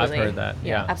 Absolutely. I've heard that,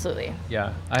 yeah. Absolutely.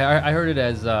 Yeah. I heard it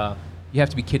as you have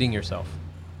to be kidding yourself.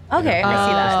 Okay, I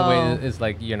see That's that. the way it's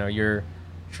like, you're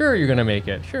sure you're gonna make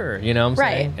it. Sure, you know what I'm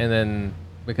saying? Right. And then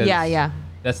because Yeah.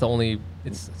 that's the only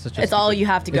it's such a It's all stupid- you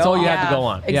have to go It's all you on. have to go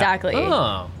on. Yeah. Exactly.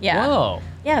 Oh. Yeah. Whoa.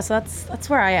 Yeah, so that's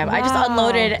where I am. I just Wow.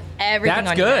 unloaded everything That's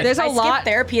on good. you guys. There's a I lot- skipped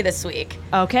therapy this week.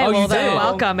 Okay, Oh, you well then did?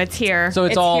 welcome. It's here. So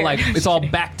it's It's all here. like it's all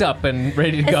backed up and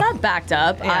ready to It's go. not backed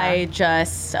up. Yeah. I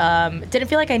just didn't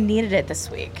feel like I needed it this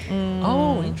week.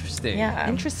 Oh, interesting. Yeah.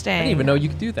 Interesting. I didn't even know you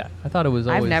could do that. I thought it was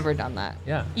always. I've never done that.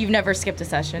 Yeah. You've never skipped a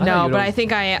session? I know No, you but don't- I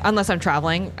think unless I'm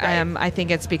traveling, Right. I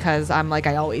think it's because I'm like,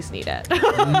 I always need it.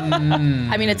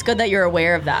 I mean, it's good that you're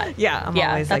aware of that. yeah, I'm Yeah,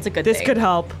 always that's like, a good this thing. could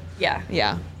help. Yeah.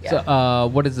 Yeah. So,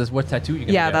 what is this? What tattoo you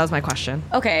gonna Yeah, get? that was my question.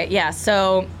 Okay, yeah.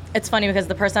 So it's funny because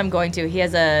the person I'm going to, he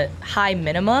has a high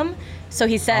minimum. So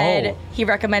he said Oh. he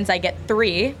recommends I get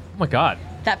 3. Oh my God.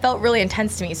 That felt really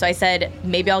intense to me. So I said,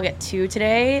 maybe I'll get 2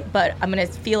 today, but I'm going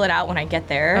to feel it out when I get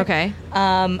there. Okay.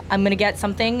 I'm going to get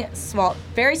something small,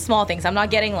 very small things. I'm not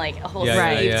getting like a whole Yeah,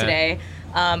 yeah, sleeve yeah. today.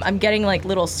 I'm getting like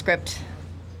little script,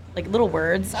 like little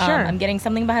words. Sure. I'm getting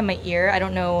something behind my ear. I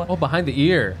don't know. Oh, behind the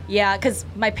ear. Yeah, because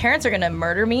my parents are going to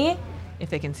murder me.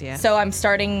 If they can see it. So I'm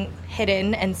starting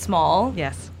hidden and small.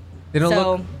 yes. They don't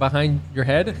So- look behind your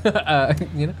head.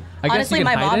 I guess Honestly, you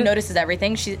my can hide mom it. notices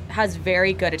everything. She has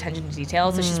very good attention to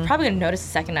detail, so she's probably gonna notice the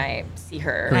second I see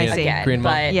her Korean- I see. again. Korean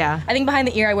mom. But Yeah. I think behind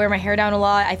the ear, I wear my hair down a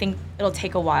lot. I think it'll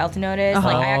take a while to notice. Uh-huh.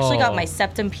 Like I actually got Oh. my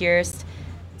septum pierced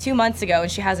 2 months ago,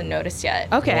 and she hasn't noticed yet.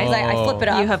 Okay. 'Cause I flip it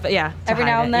up You have, yeah. to every hide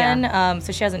now and it, yeah. then,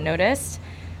 so she hasn't noticed.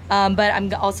 But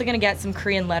I'm also gonna get some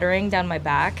Korean lettering down my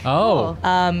back. Oh.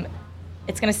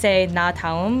 It's gonna say Na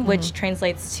Taum, which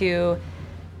translates to.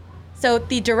 So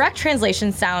the direct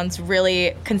translation sounds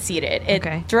really conceited. It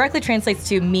Okay. directly translates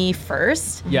to me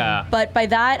first. Yeah. But by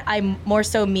that, I more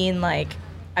so mean like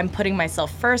I'm putting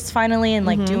myself first finally and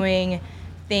like doing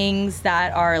things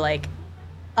that are like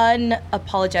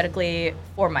unapologetically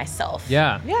for myself.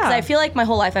 Yeah. Yeah. 'Cause I feel like my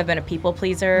whole life I've been a people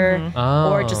pleaser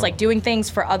or just Oh. like doing things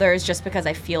for others just because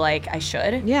I feel like I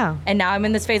should. Yeah. And now I'm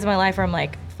in this phase of my life where I'm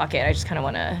like, fuck it, I just kind of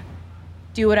want to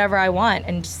do whatever I want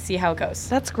and just see how it goes.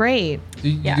 That's great.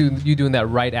 Yeah. You doing that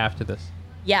right after this?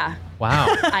 Yeah, Wow.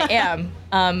 I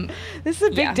am. This is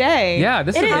a big Yeah. day. Yeah,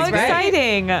 this It is a is, big How day. right?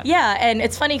 exciting. Yeah, and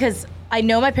it's funny because I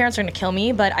know my parents are going to kill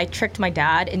me, but I tricked my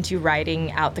dad into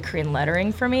writing out the Korean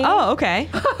lettering for me. Oh, okay.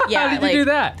 Yeah, How did you do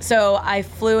that? So I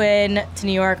flew in to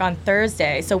New York on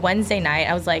Thursday. So Wednesday night,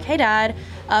 I was like, hey, Dad,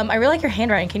 I really like your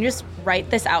handwriting. Can you just write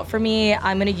this out for me?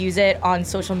 I'm going to use it on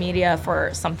social media for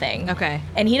something. Okay.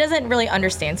 And he doesn't really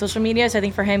understand social media. So I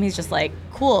think for him, he's just like,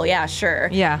 cool, yeah, sure.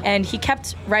 Yeah. And he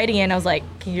kept writing it. And I was like,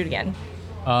 can you do it again?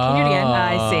 Can you do it again?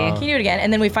 I see. Can you do it again?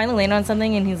 And then we finally landed on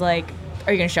something. And he's like,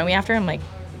 are you going to show me after? I'm like,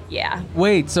 Yeah.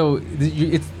 Wait, so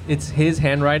it's his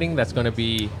handwriting that's going to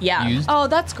be used? Oh,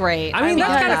 that's great. I mean,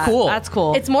 that's kind of cool. That's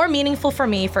cool. It's more meaningful for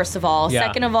me, first of all. Yeah.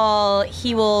 Second of all,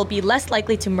 he will be less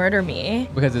likely to murder me.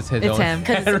 Because it's his It's own. him.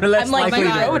 Because Less I'm like, likely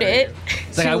you to wrote murder it, you.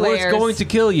 It's like, I was layers. going to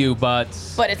kill you, but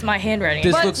but it's my handwriting.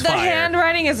 This but looks the fire.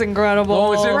 handwriting is incredible.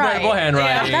 Oh, it's incredible Right.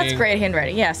 handwriting. Yeah, that's great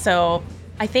handwriting. Yeah, so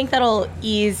I think that'll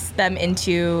ease them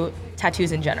into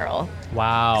tattoos in general.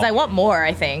 Wow. Because I want more,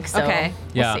 I think. So Okay.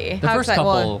 Yeah. we'll see. The How first excited-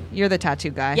 couple. Well, you're the tattoo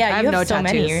guy. Yeah, I you have have no so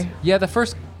tattoos. many. Yeah, the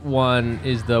first one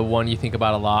is the one you think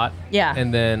about a lot. Yeah.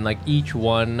 And then like each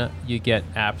one you get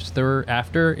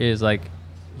after is like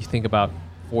you think about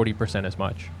 40% as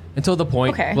much. Until the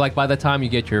point like by the time you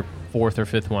get your fourth or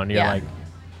fifth one, you're like,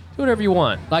 do whatever you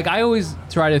want. Like I always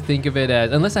try to think of it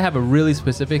as, unless I have a really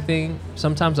specific thing,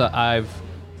 sometimes I've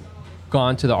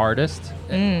gone to the artist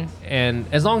and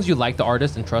as long as you like the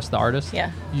artist and trust the artist,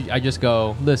 I just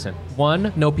go, listen,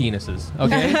 1, no penises,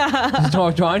 okay?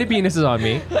 Don't draw any penises on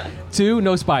me. 2,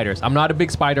 no spiders. I'm not a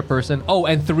big spider person. Oh,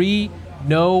 and 3,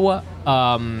 no,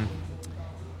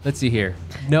 let's see here.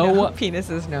 No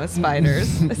penises, no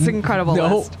spiders. It's an incredible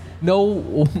list.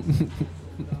 No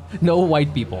no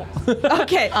white people.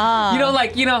 Okay.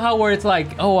 You know how where it's like,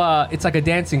 it's like a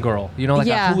dancing girl, like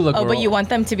a hula girl. Oh, but you want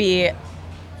them to be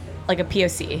like a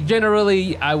POC.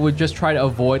 Generally, I would just try to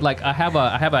avoid, like I have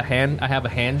a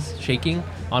hands shaking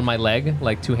on my leg,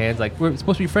 like 2 hands, like we're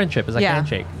supposed to be friendship, it's like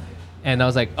handshake. And I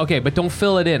was like, okay, but don't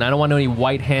fill it in. I don't want any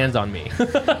white hands on me.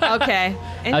 Okay.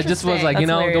 I just was like, That's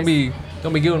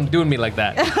don't be doing me like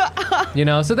that.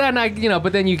 So then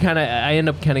but then I end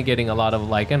up kind of getting a lot of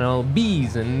like,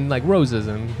 bees and like roses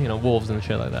and, wolves and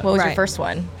shit like that. What was your first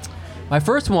one? My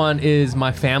first one is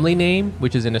my family name,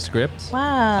 which is in a script.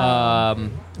 Wow.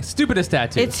 Stupidest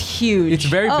tattoo. It's huge. It's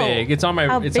very big. It's on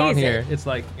how it's big on is here. it? It's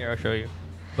like, here, I'll show you.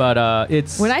 But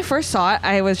it's When I first saw it,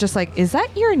 I was just like, is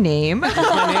that your name? it's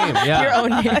my name. Yeah. Your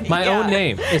own name. My own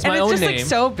name. It's my and own it's just name. like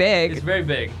so big. It's very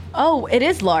big. Oh, it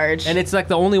is large. And it's like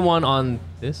the only one on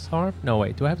this arm. No,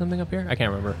 wait. Do I have something up here? I can't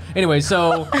remember. Anyway,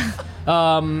 so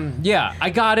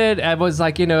I got it. I was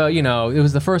like, it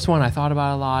was the first one I thought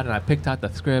about a lot, and I picked out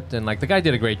the script, and like the guy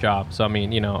did a great job. So I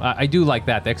mean, I do like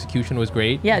that. The execution was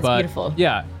great. Yeah, it's but, beautiful.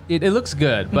 Yeah, it looks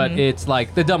good, but it's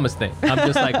like the dumbest thing. I'm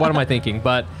just like, what am I thinking?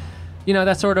 But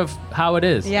that's sort of how it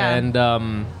is. Yeah.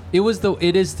 And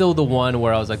it is still the one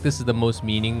where I was like, this is the most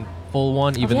meaningful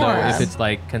one, even though if it's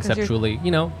like conceptually,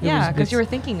 because you were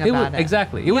thinking about it.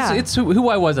 Exactly. It's who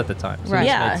I was at the time. So Right. it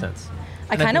just Yeah. made sense.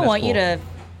 I kind of want you to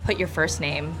put your first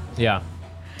name. Yeah.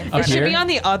 It should be on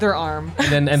the other arm.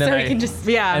 And then So I we can just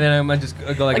Yeah. and then I might just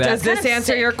go like that. Does this Kind of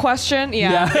answer sick. your question?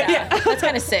 Yeah. Yeah, that's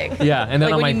kind of sick. Yeah, and then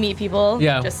like I'm when like, you meet people.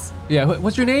 yeah, Just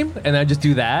what's your name? And I just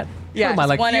do that. Yeah, What am I,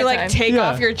 like, one you at a like time. take Yeah.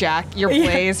 off your your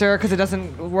blazer because it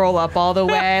doesn't roll up all the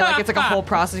way. Like it's like a whole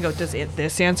process. You go, does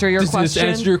this answer your does question?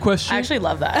 this answer your question? I actually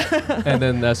love that. And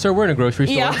then, sir, we're in a grocery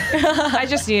store. Yeah. I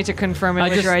just needed to confirm it I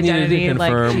was just your needed to identity.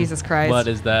 confirm Like Jesus Christ. what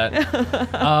is that?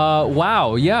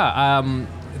 Wow. Yeah.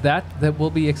 That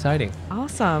will be exciting.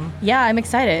 Awesome. Yeah, I'm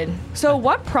excited. So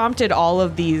what prompted all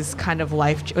of these kind of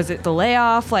life? Was it the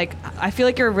layoff? Like I feel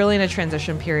like you're really in a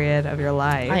transition period of your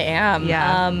life. I am.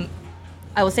 Yeah.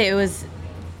 I will say it was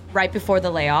right before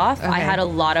the layoff. I Okay. had a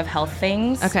lot of health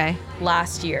things Okay.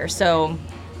 last year. So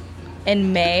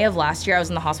in May of last year, I was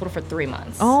in the hospital for 3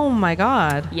 months. Oh my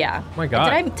God. Yeah. My God.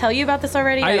 Did I tell you about this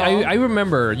already? at all? I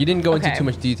remember you didn't go into Okay. too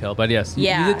much detail, but yes, you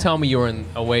Yeah. did tell me you were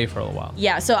away for a while.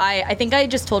 Yeah, so I think I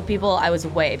just told people I was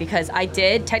away because I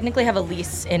did technically have a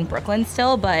lease in Brooklyn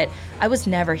still, but I was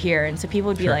never here. And so people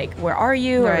would be Sure. like, where are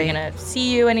you? Are we Right. going to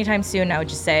see you anytime soon? And I would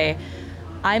just say,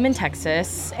 I'm in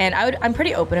Texas. And I'm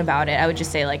pretty open about it. I would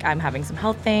just say, like, I'm having some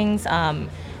health things.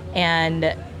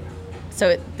 And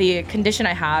so the condition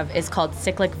I have is called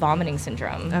cyclic vomiting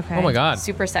syndrome. Okay. Oh my God.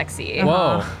 Super sexy.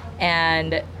 Whoa.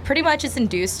 And pretty much it's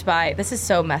induced by, this is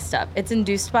so messed up, it's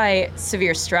induced by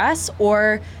severe stress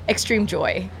or extreme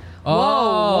joy.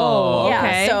 Oh. Yeah,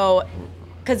 Okay. so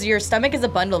because your stomach is a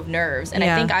bundle of nerves, and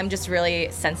Yeah. I think I'm just really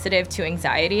sensitive to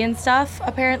anxiety and stuff,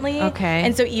 apparently. Okay.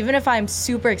 And so even if I'm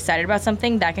super excited about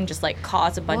something, that can just like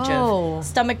cause a bunch Whoa. of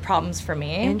stomach problems for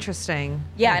me. Interesting.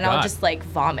 Yeah, Oh and God. I'll just like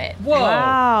vomit. Whoa.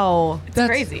 Wow. It's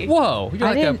crazy. Whoa. You're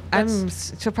I like didn't. that's- I'm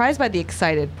surprised by the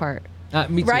excited part.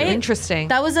 me too. Right? Interesting.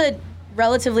 That was a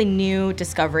relatively new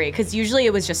discovery because usually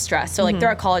it was just stress. So like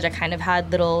throughout college, I kind of had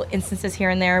little instances here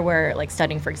and there where like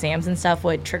studying for exams and stuff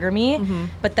would trigger me.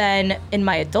 But then in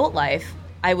my adult life,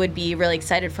 I would be really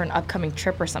excited for an upcoming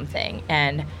trip or something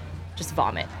and just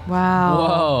vomit. Wow.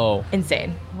 Whoa.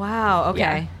 Insane. Wow. Okay.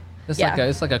 Yeah.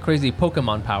 It's like a crazy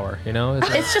Pokemon power, you know?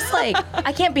 It's just like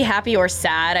I can't be happy or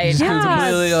sad. I just have to be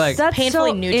completely like that's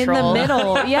painfully so neutral. in the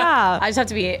middle. Yeah. I just have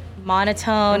to be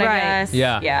monotone, I Right. guess.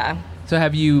 Yeah. So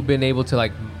have you been able to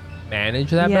like manage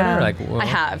that better? Like, I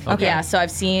have. Okay. Yeah. So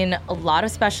I've seen a lot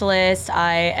of specialists.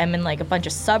 I am in like a bunch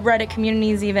of subreddit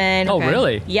communities even. Oh,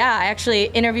 really? Yeah. I actually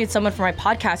interviewed someone for my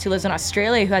podcast who lives in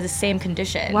Australia who has the same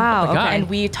condition. Wow. Oh my God. Okay. And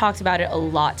we talked about it a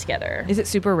lot together. Is it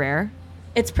super rare?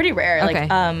 It's pretty rare. Okay.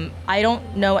 Like, I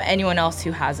don't know anyone else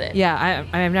who has it. Yeah,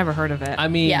 I've never heard of it. I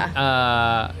mean,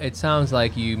 it sounds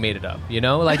like you made it up, you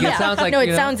know? Like, it sounds like, no,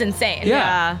 it sounds insane.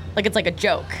 Yeah. Like it's like a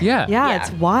joke. Yeah. Yeah,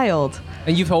 it's wild.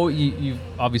 And you've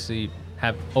obviously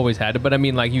have always had it, but I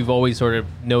mean, like, you've always sort of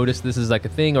noticed this is like a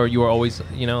thing, or you were always,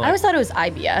 you know? I always thought it was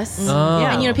IBS. Oh.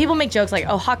 Yeah. And, people make jokes like,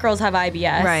 oh, hot girls have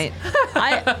IBS. Right.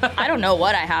 I don't know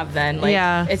what I have then. Like,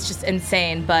 it's just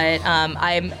insane. But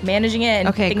I'm managing it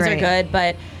and things are good.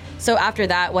 But so after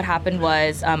that, what happened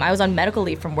was I was on medical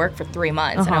leave from work for 3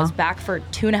 months. And I was back for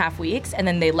 2.5 weeks. And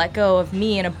then they let go of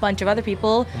me and a bunch of other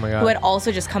people who had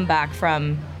also just come back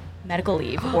from medical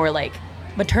leave or like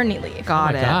maternity leave.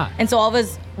 Got it. God. And so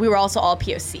we were also all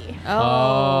POC.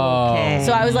 Oh, okay.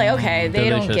 So I was like, okay, they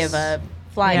don't Delicious. give a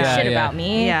flying shit about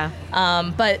me. Yeah.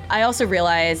 But I also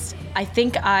realized I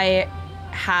think I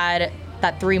had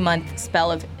that 3-month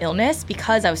spell of illness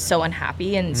because I was so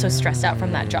unhappy and so stressed out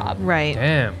from that job. Right.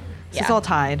 Damn. So it's all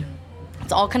tied.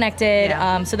 It's all connected.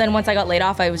 Yeah. So then once I got laid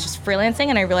off, I was just freelancing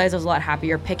and I realized I was a lot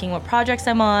happier picking what projects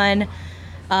I'm on.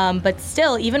 But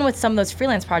still, even with some of those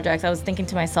freelance projects, I was thinking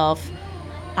to myself,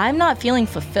 I'm not feeling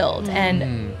fulfilled.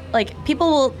 And like people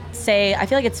will say, I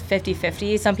feel like it's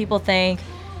 50-50. Some people think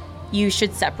you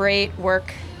should separate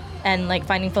work and like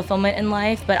finding fulfillment in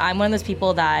life. But I'm one of those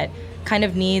people that kind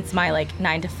of needs my like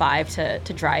 9 to 5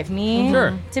 to drive me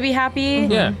to be happy.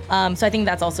 Yeah. So I think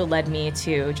that's also led me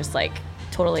to just like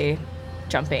totally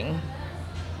jumping.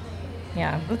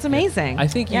 Yeah. That's amazing. I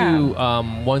think you,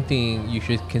 one thing you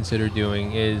should consider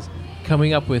doing is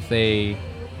coming up with a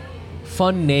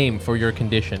fun name for your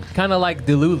condition, kind of like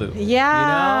Delulu.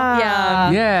 Yeah. You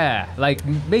know? Yeah, like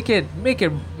make it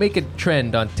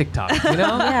trend on TikTok. You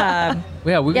know?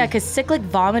 Yeah, because cyclic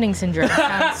vomiting syndrome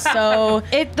sounds so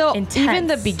intense. Even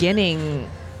the beginning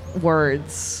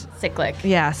words. Cyclic.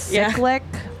 Yeah, cyclic.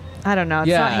 I don't know.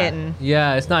 It's not hitting.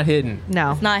 Yeah, it's not hitting.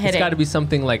 No, it's not hitting. It's got to be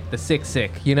something like the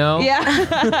sick. You know? Yeah.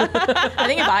 I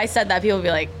think if I said that, people would be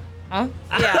like, huh?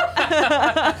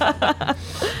 Yeah.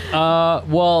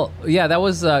 Well, yeah, that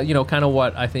was, kind of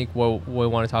what I think we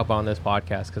want to talk about on this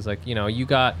podcast. Because, like,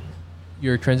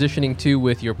 you're transitioning to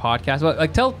with your podcast. Well,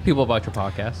 like, tell people about your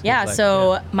podcast. Yeah,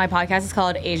 like, my podcast is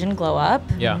called Asian Glow Up.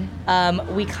 Yeah.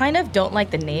 We kind of don't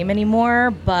like the name anymore,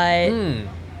 but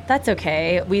that's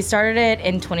okay. We started it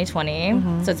in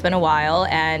 2020, so it's been a while.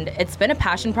 And it's been a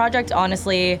passion project,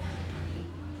 honestly,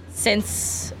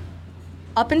 since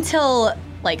up until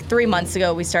like 3 months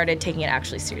ago, we started taking it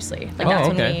actually seriously. Like that's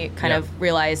when we kind of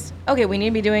realized, okay, we need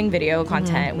to be doing video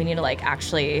content. We need to like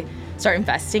actually start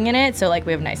investing in it. So like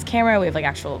we have a nice camera, we have like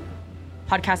actual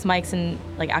podcast mics and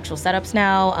like actual setups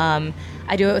now.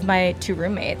 I do it with my 2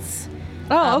 roommates.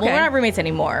 Oh, okay. Well, we're not roommates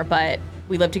anymore, but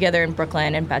we lived together in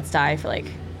Brooklyn and Bed-Stuy for like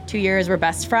 2 years. We're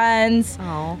best friends.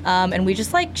 Oh. And we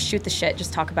just like shoot the shit,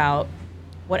 just talk about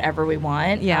whatever we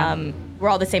want. Yeah. We're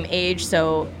all the same age,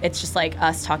 so it's just like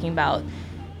us talking about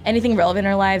anything relevant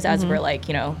in our lives as we're like,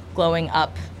 glowing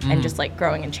up and just like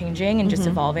growing and changing and just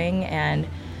evolving. And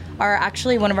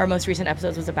actually one of our most recent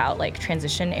episodes was about like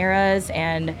transition eras.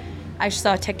 And I just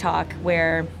saw a TikTok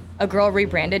where a girl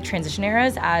rebranded transition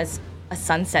eras as a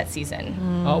sunset season.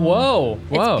 Oh, whoa.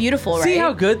 It's beautiful, right? See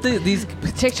how good these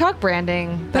TikTok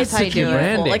branding. That's how you do it.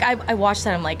 branding. Like I watched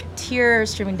that, I'm like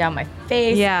tears streaming down my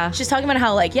face. Yeah. She's talking about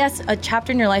how like, yes, a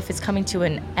chapter in your life is coming to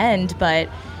an end, but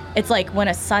it's like when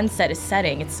a sunset is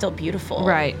setting, it's still beautiful.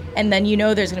 Right. And then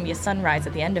there's gonna be a sunrise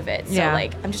at the end of it. So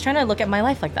like, I'm just trying to look at my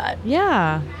life like that.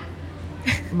 Yeah.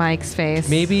 Mike's face.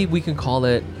 Maybe we can call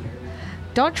it.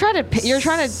 Don't try to. You're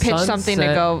trying to pitch something to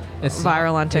go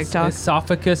viral on TikTok.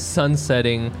 Esophagus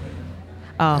sunsetting.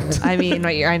 Oh, I mean,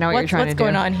 I know what you're trying to do.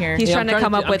 What's going on here? He's trying to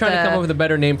come up with a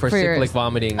better name for your- cyclic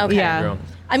vomiting Okay. Yeah. syndrome.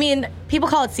 I mean, people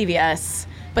call it CVS,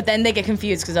 but then they get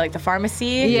confused because they're like the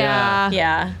pharmacy. Yeah.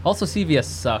 Yeah. Also, CVS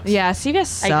sucks. Yeah,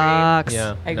 CVS I agree. sucks.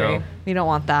 Yeah. I agree. We don't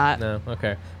want that. No.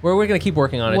 Okay. We're gonna keep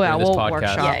working on it Well, during this we'll podcast.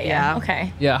 workshop. Yeah. Yeah.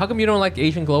 Okay. Yeah. How come you don't like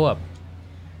Asian Glow Up?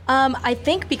 I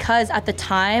think because at the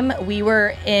time we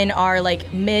were in our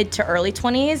like mid to early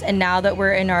 20s, and now that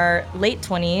we're in our late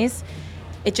 20s,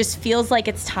 it just feels like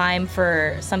it's time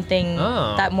for something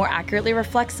that more accurately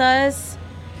reflects us.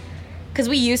 Because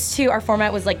our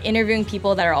format was like interviewing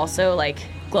people that are also like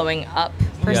glowing up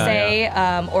per se,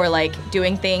 or like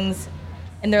doing things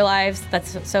in their lives.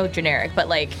 That's so generic, but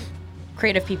like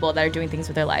creative people that are doing things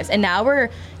with their lives. And now we're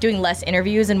doing less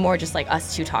interviews and more just like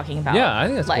us two talking about I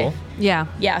think that's life. cool.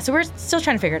 Yeah, so we're still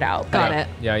trying to figure it out. Got it.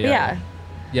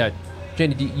 Yeah.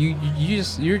 Jenny,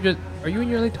 you're just are you in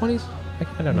your late 20s?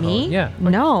 I don't know. Me? Yeah.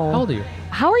 No. How old are you?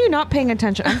 How are you not paying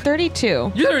attention? I'm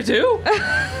 32. You're 32?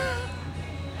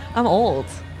 I'm old.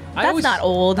 That's not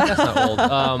old. That's not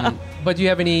old. But do you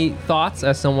have any thoughts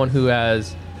as someone who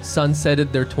has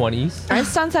sunsetted their 20s? I've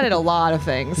sunsetted a lot of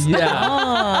things.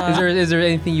 Yeah. Is there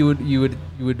anything you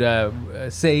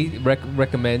would say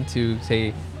recommend to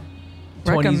say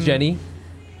 20s Jenny?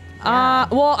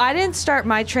 Well, I didn't start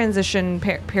my transition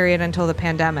period until the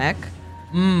pandemic.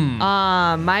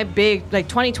 My big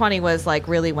 2020 was like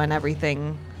really when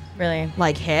everything really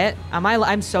like hit.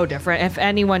 I'm so different. If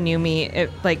anyone knew me,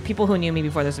 people who knew me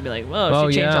before this would be like, whoa,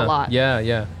 she changed a lot.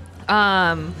 Yeah.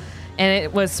 And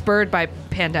it was spurred by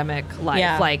pandemic life.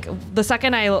 Yeah. Like the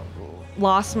second I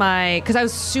lost because I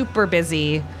was super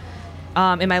busy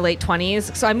in my late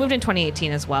 20s. So I moved in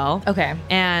 2018 as well. Okay.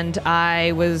 And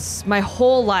my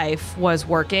whole life was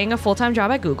working a full-time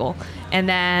job at Google. And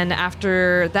then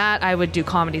after that, I would do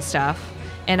comedy stuff.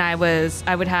 And I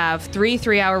would have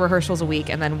 3-hour rehearsals a week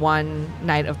and then one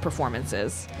night of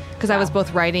performances. Because I was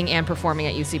both writing and performing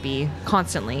at UCB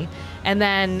constantly. And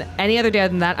then any other day other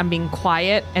than that, I'm being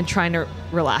quiet and trying to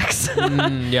relax.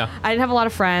 Yeah. I didn't have a lot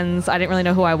of friends. I didn't really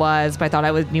know who I was, but I thought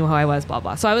I knew who I was, blah,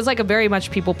 blah. So I was like a very much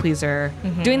people pleaser,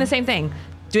 doing the same thing,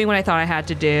 doing what I thought I had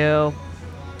to do.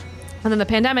 And then the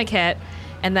pandemic hit.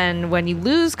 And then when you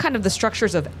lose kind of the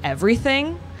structures of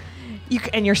everything,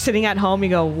 and you're sitting at home, you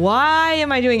go, why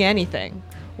am I doing anything?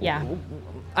 Yeah.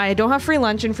 I don't have free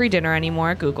lunch and free dinner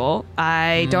anymore at Google.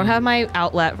 I don't have my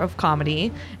outlet of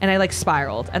comedy, and I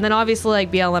spiraled. And then obviously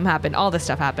BLM happened, all this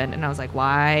stuff happened, and I was like,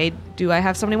 why do I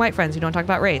have so many white friends who don't talk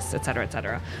about race, et cetera, et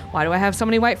cetera? Why do I have so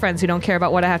many white friends who don't care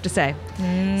about what I have to say?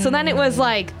 So then it was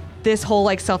this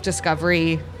whole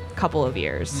self-discovery couple of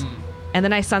years. And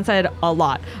then I sunsetted a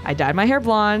lot. I dyed my hair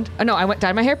blonde. Oh, no,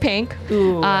 dyed my hair pink.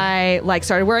 Ooh. I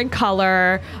started wearing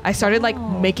color. I started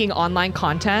making online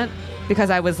content because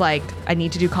I was I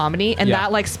need to do comedy. And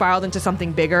that spiraled into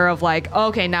something bigger of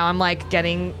okay, now I'm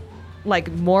getting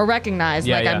more recognized.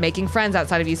 I'm making friends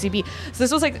outside of UCB. So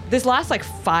this was this last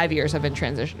 5 years have been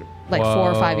transition. 4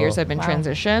 or 5 years have been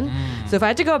transition. So if I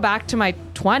had to go back to my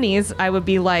 20s, I would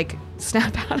be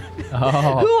snap out of it.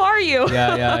 Oh. Who are you?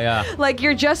 Yeah.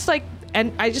 You're just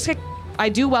and I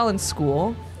do well in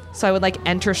school. So I would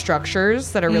enter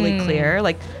structures that are really clear.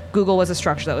 Google was a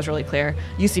structure that was really clear.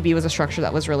 UCB was a structure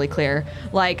that was really clear.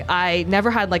 I never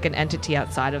had an entity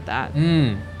outside of that.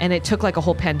 And it took a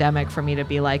whole pandemic for me to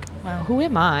be wow, who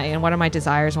am I? And what are my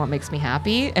desires and what makes me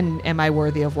happy? And am I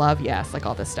worthy of love? Yes,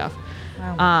 all this stuff.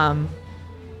 Wow.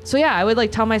 So yeah, I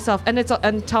would tell myself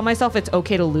tell myself it's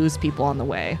okay to lose people on the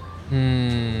way.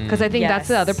 Because I think that's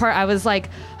the other part. I was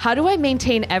how do I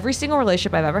maintain every single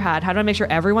relationship I've ever had? How do I make sure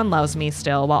everyone loves me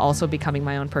still while also becoming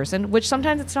my own person? Which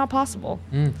sometimes it's not possible.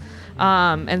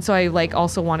 And so I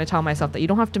also want to tell myself that you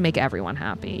don't have to make everyone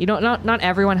happy. Not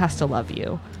everyone has to love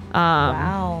you.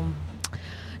 Wow.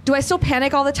 Do I still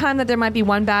panic all the time that there might be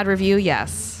one bad review?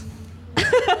 Yes.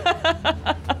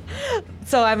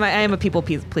 So I am a people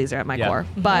pleaser at my core,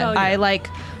 but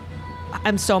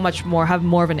I'm so much more, have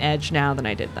more of an edge now than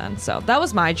I did then. So that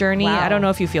was my journey. Wow. I don't know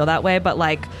if you feel that way, but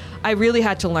I really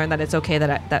had to learn that it's okay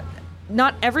that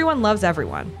not everyone loves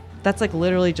everyone. That's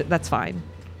literally, that's fine.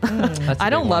 I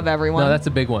don't love everyone. No, that's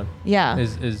a big one. Yeah.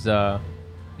 Is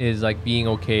being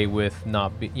okay with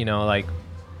not be,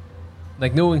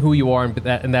 knowing who you are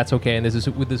and that's okay. And this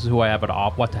is who I have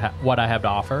what I have to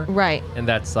offer. Right. And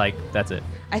that's it.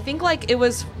 I think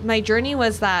my journey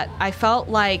was that I felt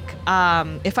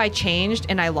if I changed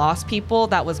and I lost people,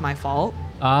 that was my fault.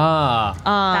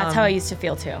 That's how I used to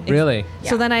feel too. Really?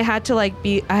 So then I had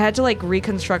to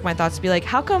reconstruct my thoughts to be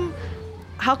how come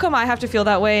I have to feel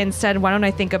that way instead? Why don't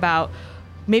I think about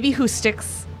maybe who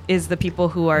sticks is the people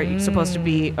who are supposed to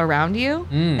be around you,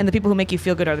 and the people who make you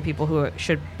feel good are the people who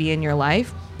should be in your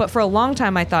life. But for a long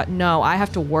time I thought, no, I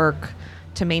have to work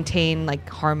to maintain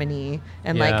harmony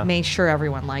and make sure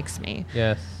everyone likes me.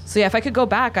 Yes. So yeah, if I could go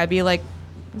back, I'd be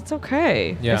it's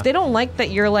okay. Yeah. If they don't like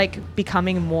that you're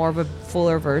becoming more of a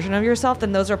fuller version of yourself,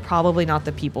 then those are probably not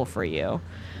the people for you.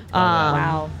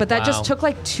 Wow. But that just took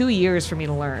 2 years for me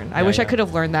to learn. I wish I could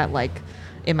have learned that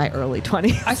in my early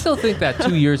 20s. I still think that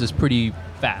 2 years is pretty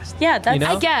fast. Yeah, that's, you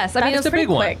know? I guess. I mean, it's a big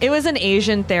one. It was an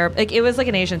Asian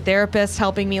therapist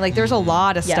helping me. Like, there's a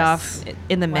lot of stuff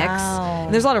in the mix. Wow.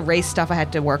 And there's a lot of race stuff I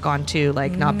had to work on too,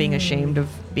 like not being ashamed of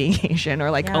being Asian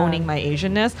or like owning my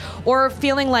Asianness or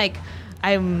feeling like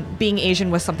I'm being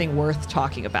Asian was something worth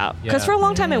talking about. Because for a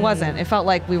long time it wasn't. It felt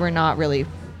like we were not really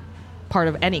part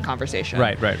of any conversation.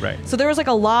 Right. So there was like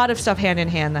a lot of stuff hand in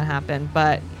hand that happened.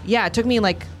 But yeah, it took me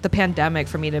like the pandemic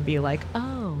for me to be like,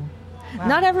 oh,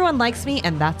 not everyone likes me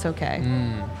and that's okay.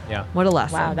 Yeah. What a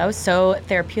lesson. Wow, that was so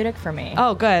therapeutic for me.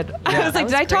 Oh, good. I was like,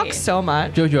 did I talk great. so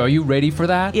much? Jojo, are you ready for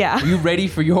that? Yeah. Are you ready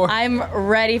for your... I'm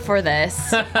ready for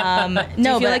this. Do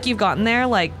you feel like you've gotten there,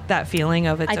 like that feeling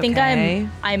of it's I think okay?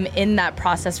 I'm in that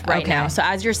process right now. So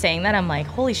as you're saying that, I'm like,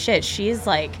 holy shit, she's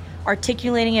like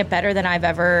articulating it better than I've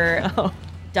ever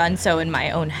done so in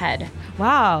my own head.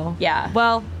 Wow. Yeah.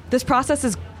 Well, this process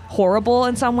is horrible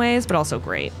in some ways, but also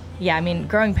great. Yeah, I mean,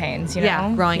 growing pains, you know?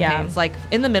 Yeah, growing pains. Like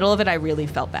in the middle of it, I really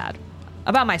felt bad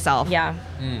about myself. Yeah.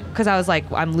 Because I was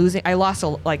like, I lost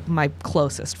like my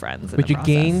closest friends. But you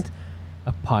gained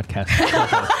a podcast.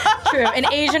 True.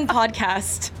 An Asian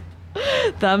podcast.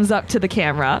 Thumbs up to the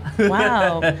camera.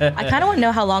 Wow. I kind of want to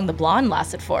know how long the blonde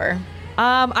lasted for.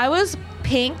 I was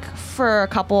pink for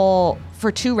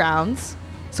 2 rounds.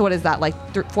 So what is that, like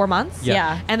 4 months?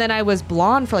 Yeah. And then I was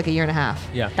blonde for like a year and a half.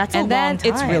 Yeah. That's And a then long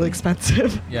time. it's really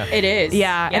expensive. Yeah. It is.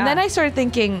 Yeah. And then I started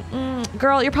thinking,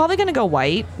 girl, you're probably going to go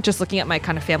white. Just looking at my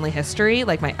kind of family history,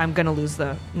 like I'm going to lose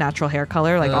the natural hair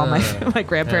color. Like all my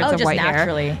grandparents Oh, have just white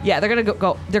naturally. hair. Yeah, they're going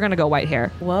to go white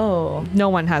hair. Whoa. No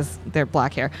one has their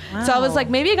black hair. Wow. So I was like,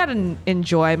 maybe I got to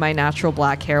enjoy my natural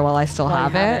black hair while I still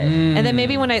have it. And then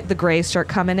maybe when the grays start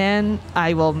coming in,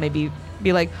 I will maybe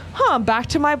be like, back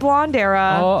to my blonde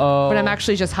era. But I'm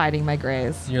actually just hiding my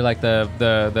grays. You're like the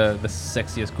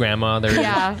sexiest grandma there is.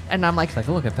 Yeah. And I'm like,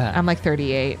 Look at that. I'm like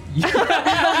 38.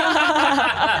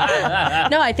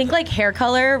 No, I think like hair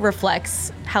color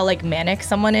reflects how like manic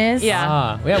someone is.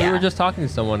 Yeah. We were just talking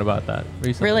to someone about that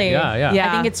recently. Really? Yeah. Yeah.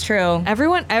 I think it's true.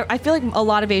 Everyone, I feel like a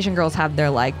lot of Asian girls have their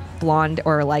like blonde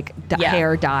or like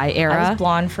hair dye era. I was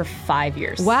blonde for 5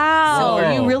 years. Wow.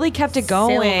 Silver. You really kept it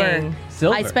going.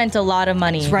 Silver. I spent a lot of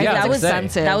money. Right. Yeah, that was exactly.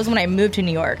 expensive. That was when I moved to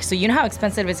New York. So you know how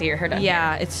expensive it is to get your hair done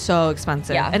Yeah, here. it's so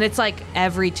expensive. Yeah. And it's like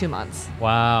every 2 months.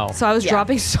 Wow. So I was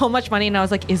dropping so much money and I was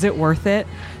like, is it worth it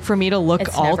for me to look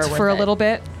It's alt never worth for a it. little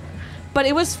bit? But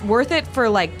it was worth it for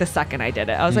like the second I did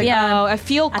it. I was like, Yeah. oh, I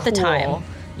feel cool. At the time.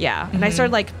 Yeah. And I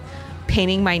started like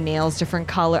painting my nails different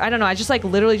color. I don't know. I just like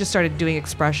literally just started doing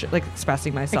expressing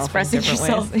myself. Expressing in different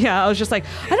yourself. ways. Yeah. I was just like,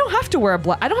 I don't have to wear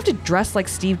I don't have to dress like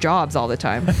Steve Jobs all the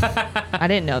time. I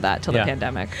didn't know that till the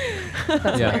pandemic. That's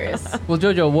hilarious. Well,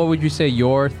 Jojo, what would you say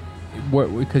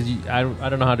because I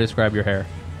don't know how to describe your hair.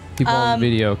 People on the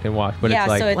video can watch, but yeah, it's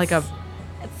like so like a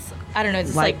I don't know,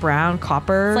 it's light like brown,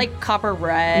 copper. It's like copper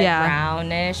red,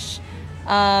 brownish.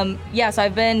 So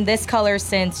I've been this color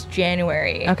since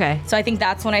January. Okay. So I think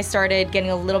that's when I started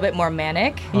getting a little bit more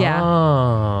manic. Yeah.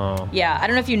 Oh. Yeah, I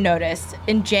don't know if you noticed.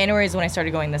 In January is when I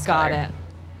started going this color. Got it.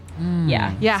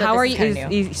 Yeah. Yeah, So how this are is kinda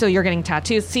new. you? So you're getting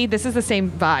tattoos. See, this is the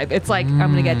same vibe. It's like,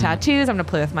 I'm going to get tattoos. I'm going to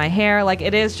play with my hair. Like,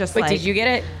 it is just Wait, like... did you get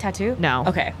it tattooed? No.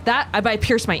 Okay. I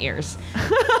pierced my ears.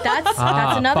 That's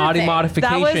another body thing.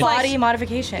 modification. That was like- Body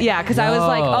modification. Yeah, because I was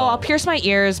like, No. oh, I'll pierce my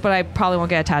ears, but I probably won't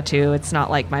get a tattoo. It's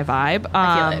not like my vibe.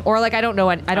 I feel it. Or like, I don't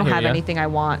know. I don't hear have ya. anything I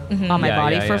want on my Yeah,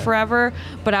 body yeah, for yeah. forever.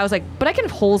 But I was like, but I can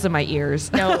have holes in my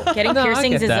ears. No, getting No, I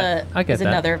piercings get that. I get is that.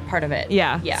 another part of it.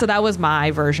 Yeah. Yeah. So that was my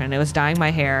version. It was dyeing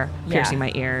my hair, piercing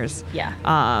my ears. Yeah.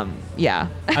 Yeah.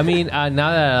 I mean, now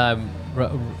that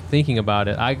I'm thinking about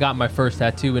it, I got my first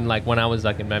tattoo in like when I was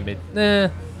like in my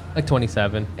like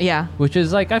 27. Yeah. Which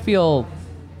is like, I feel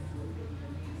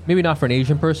maybe not for an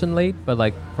Asian person late, but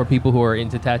like for people who are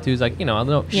into tattoos, like, I don't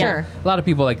know. Sure. A lot of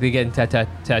people like they get into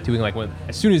tattooing like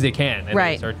as soon as they can, and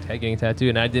Right. they start getting tattooed.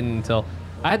 And I didn't until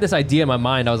I had this idea in my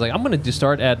mind. I was like, I'm gonna just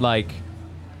start at like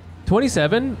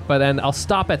 27, but then I'll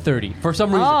stop at 30 for some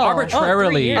reason. Oh.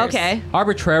 Arbitrarily. 3 years. Okay.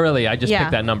 Arbitrarily, I just Yeah.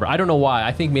 picked that number. I don't know why.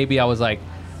 I think maybe I was like,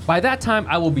 by that time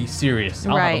I will be serious.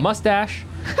 I'll have a Right. mustache,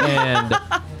 and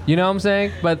you know what I'm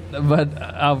saying. But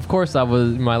of course,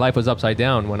 my life was upside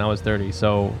down when I was 30.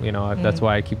 So that's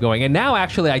why I keep going. And now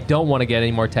actually, I don't want to get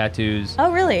any more tattoos.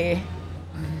 Oh, really?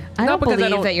 I don't because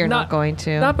believe that you're not going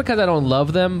to. Not because I don't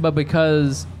love them, but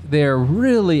because they're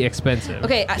really expensive.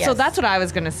 Okay, so Yes. that's what I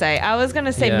was gonna say. I was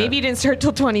gonna say Yeah. maybe you didn't start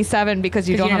till 27 because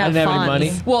you don't you have didn't the have funds.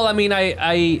 money. Well, I mean,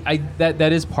 I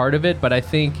that is part of it, but I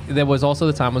think there was also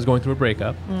the time I was going through a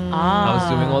breakup. I was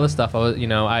doing all this stuff. I was,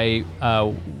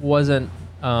 I wasn't.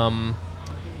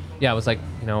 I was like,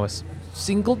 a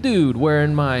single dude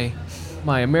wearing my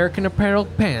my American Apparel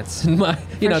pants and my,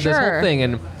 this whole thing.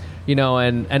 And,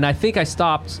 and I think I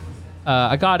stopped,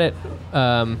 I got it.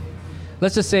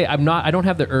 Let's just say I don't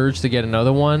have the urge to get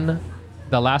another one.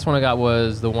 The last one I got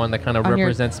was the one that kind of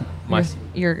represents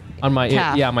your on my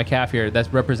calf. My calf here.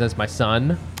 That represents my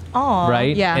son. Aww.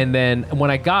 Right. Yeah. And then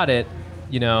when I got it,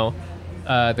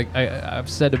 I've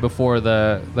said it before.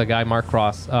 The guy Mark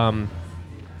Cross,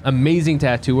 amazing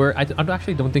tattooer. I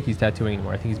actually don't think he's tattooing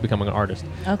anymore. I think he's becoming an artist.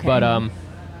 Okay. But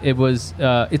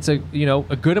it's a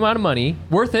good amount of money,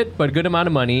 worth it, but a good amount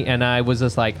of money. And I was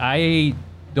just like, I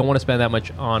don't want to spend that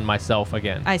much on myself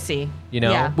again. I see.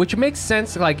 Which makes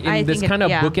sense. Like in this kind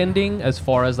of bookending, as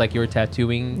far as like your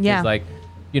tattooing is like,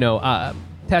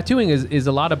 tattooing is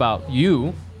a lot about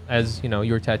you, as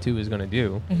your tattoo is going to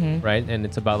do, right? And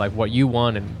it's about like what you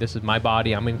want, and this is my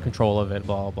body, I'm in control of it,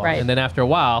 blah, blah, blah. Right. And then after a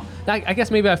while, I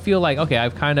guess maybe I feel like, okay,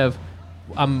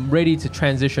 I'm ready to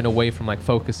transition away from like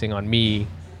focusing on me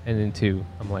and into,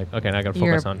 I'm like, okay, now I got to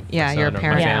focus on my son your or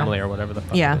parent. my family or whatever the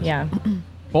fuck Yeah. it is. Yeah.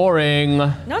 Boring.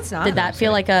 No, it's not. Did that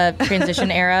feel like a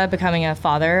transition era, becoming a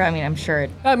father? I mean, I'm sure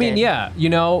it did.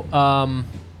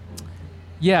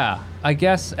 Yeah, I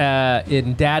guess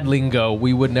in dad lingo,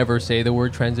 we would never say the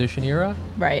word transition era.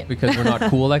 Right. Because we're not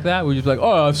cool like that. We're just like,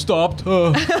 oh, I've stopped.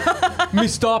 Me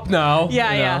stop now.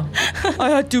 Yeah. I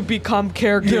had to become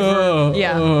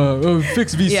caregiver.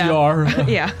 Fix VCR.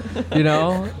 Yeah.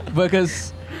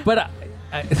 But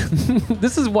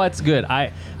this is what's good.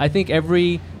 I think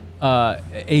every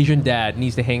Asian dad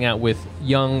needs to hang out with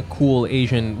young, cool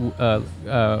Asian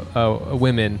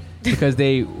women, because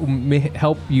they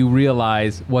help you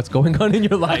realize what's going on in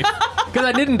your life. Because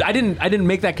I didn't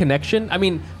make that connection. I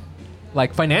mean,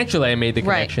 like financially, I made the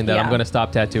connection that I'm going to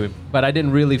stop tattooing, but I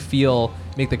didn't really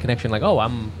make the connection like, oh,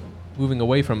 I'm moving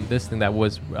away from this thing that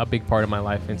was a big part of my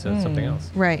life into something else.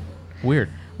 Right. Weird.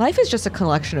 Life is just a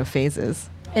collection of phases.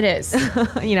 It is.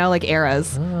 Like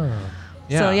eras.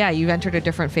 Yeah. So you've entered a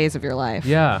different phase of your life.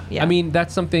 Yeah. I mean,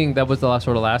 that's something that was the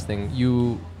last thing.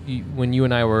 When you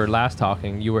and I were last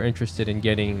talking, you were interested in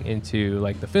getting into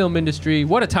like the film industry.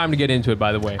 What a time to get into it,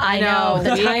 by the way. I know.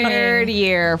 The weird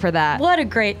year for that. What a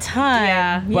great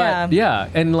time. Yeah.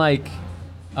 And like,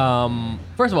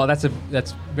 first of all, that's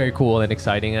very cool and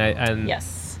exciting. And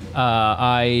yes.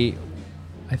 I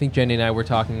think Jenny and I were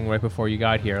talking right before you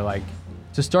got here. Like,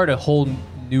 to start a whole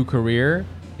new career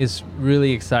is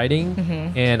really exciting,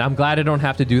 and I'm glad I don't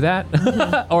have to do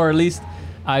that, or at least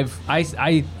I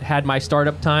had my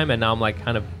startup time, and now I'm like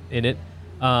kind of in it.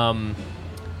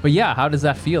 But yeah, how does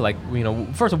that feel? Like,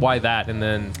 first of all, why that, and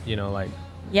then like.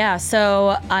 Yeah,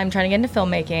 so I'm trying to get into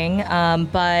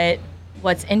filmmaking, but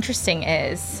what's interesting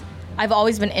is I've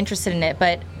always been interested in it,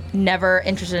 but never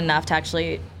interested enough to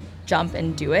actually jump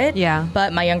and do it. Yeah.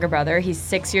 But my younger brother, he's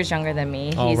 6 years younger than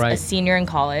me. He's a senior in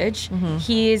college.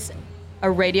 He's a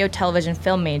radio, television,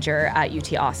 film major at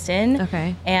UT Austin.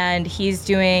 Okay. And he's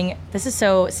doing, this is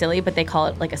so silly, but they call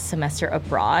it like a semester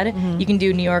abroad. You can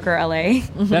do New York or LA.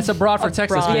 That's abroad for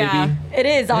Texas, baby. Yeah, it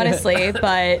is, honestly.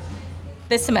 But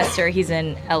this semester, he's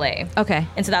in LA. Okay.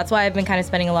 And so that's why I've been kind of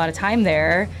spending a lot of time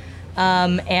there.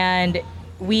 And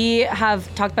we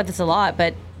have talked about this a lot,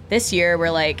 but this year we're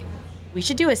like, we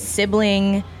should do a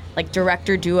sibling, like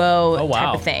director duo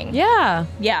type of thing. Yeah.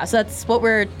 Yeah, so that's what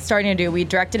we're starting to do. We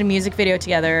directed a music video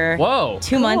together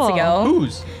 2 months Cool. ago.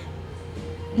 Who's?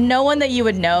 No one that you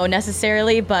would know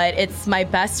necessarily, but it's my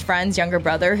best friend's younger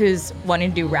brother who's wanting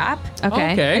to do rap.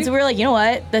 Okay. And so we were like, you know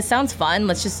what? This sounds fun.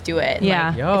 Let's just do it. Yeah.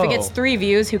 Like, if it gets 3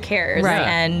 views, who cares? Right.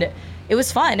 And it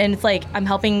was fun. And it's like, I'm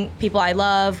helping people I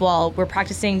love while we're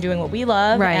practicing doing what we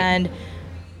love. Right. And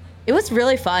it was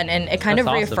really fun. And it kind That's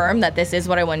of awesome. reaffirmed that this is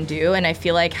what I want to do. And I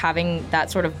feel like having that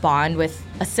sort of bond with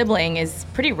a sibling is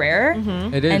pretty rare.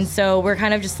 It is. And so we're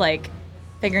kind of just like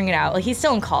figuring it out. Like, he's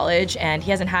still in college and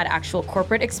he hasn't had actual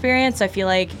corporate experience. So I feel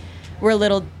like we're a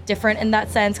little different in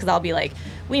that sense, because I'll be like,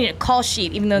 we need a call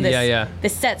sheet, even though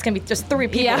this set's gonna be just 3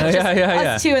 people. Yeah. Just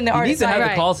us 2 and the You need artist. to have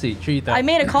side. the call sheet. Treat that. I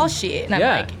made a call sheet and I'm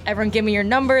like, everyone give me your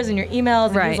numbers and your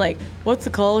emails. And he's like, what's the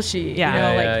call sheet?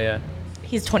 Yeah.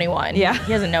 He's 21. Yeah.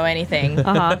 He doesn't know anything.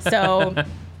 So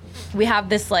we have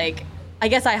this, like, I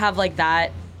guess I have like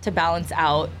that to balance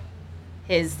out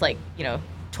his, like,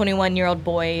 21-year-old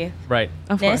boy. Right.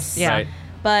 Of course. Yeah. Right.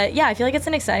 But yeah, I feel like it's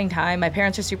an exciting time. My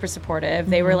parents are super supportive.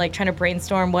 They were like trying to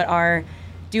brainstorm what our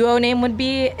duo name would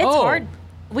be. It's hard.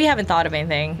 We haven't thought of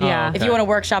anything. Yeah. okay. If you want to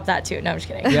workshop that too. No, I'm just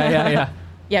kidding. Yeah.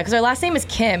 Yeah, because our last name is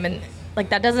Kim, and like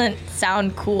that doesn't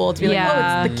sound cool to be like,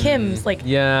 oh, it's the Kims. Like,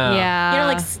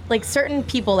 Yeah. like certain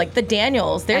people, like the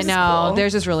Daniels. Theirs I know. is cool.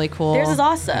 Theirs is really cool. Theirs is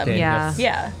awesome. Okay. Yeah.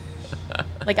 Yeah.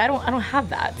 Like I don't have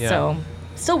that. Yeah. So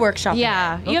still workshopping.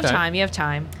 Yeah. it. You have Okay. time. You have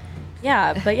time.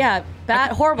 Yeah,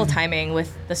 but horrible timing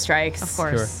with the strikes. Of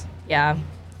course. Sure. Yeah.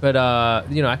 But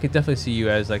I could definitely see you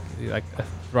as like a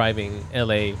thriving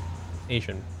LA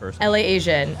Asian person. LA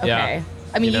Asian. Okay. Yeah.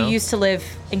 I mean, You know? you used to live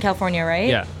in California, right?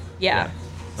 Yeah. Yeah.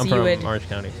 I'm So from Orange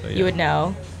County, so yeah. you would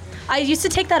know. I used to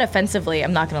take that offensively.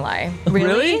 I'm not gonna lie.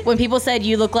 Really? When people said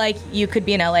you look like you could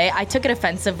be in LA, I took it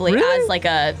offensively Really? as like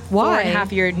a Why?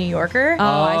 4.5-year New Yorker. Oh,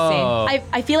 I see.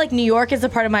 I feel like New York is a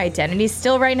part of my identity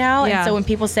still right now, Yeah. and so when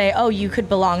people say, "Oh, you could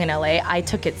belong in LA," I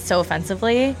took it so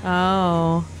offensively.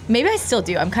 Oh. Maybe I still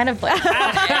do. I'm kind of like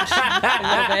a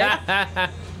little bit.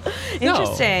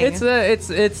 Interesting.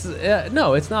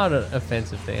 No, it's not an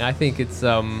offensive thing. I think it's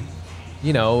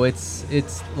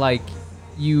it's like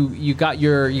you got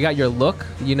your look,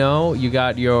 you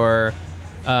got your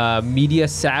media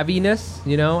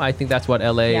savviness, I think that's what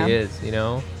LA Yeah. is,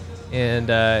 and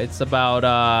it's about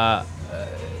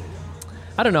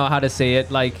I don't know how to say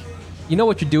it, like you know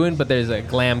what you're doing, but there's a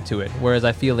glam to it. Whereas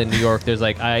I feel in New York, there's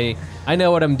like I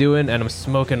know what I'm doing, and I'm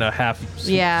smoking a half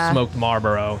smoked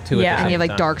Marlboro to it. Yeah. at the And you same have like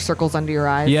time. dark circles under your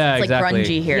eyes. Yeah, It's like exactly.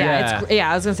 grungy here.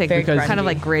 Yeah, I was gonna say Very kind of grungy.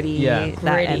 like gritty. Yeah. That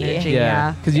Gritty. energy. Yeah,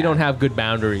 Yeah. because you don't have good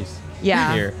boundaries.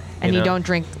 Yeah. Here, And you know? don't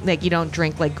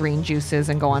drink like green juices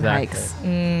and go on Exactly. hikes.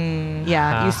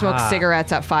 Yeah, you smoke Aha.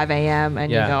 cigarettes at 5 a.m.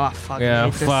 and Yeah. you go, oh fuck, I Yeah,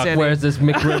 hate this fuck. city. Where's this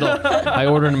McGriddle? I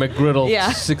ordered a McGriddle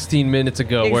Yeah. 16 minutes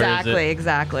ago. Where is it?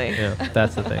 Exactly. Yeah,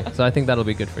 that's the thing. So I think that'll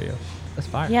be good for you. That's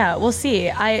fine. Yeah, we'll see.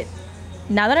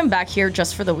 Now that I'm back here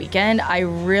just for the weekend, I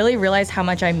really realized how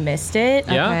much I missed it.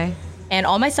 Yeah. Okay. And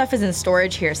all my stuff is in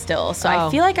storage here still. So Oh.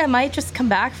 I feel like I might just come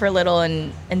back for a little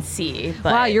and see.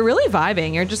 But Wow, you're really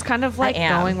vibing. You're just kind of like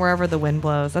am. going wherever the wind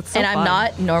blows. That's so and fun. I'm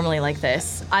not normally like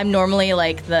this. I'm normally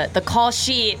like the call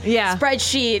sheet, Yeah.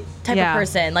 spreadsheet type Yeah. of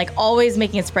person. Like always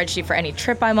making a spreadsheet for any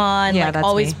trip I'm on. Yeah, like that's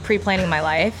always me. pre-planning my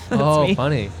life. Oh, me.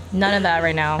 funny. None of that right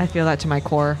I now. feel that to my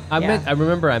core. I Yeah.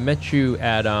 remember I met you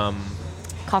at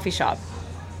Coffee shop.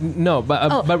 no,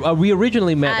 but we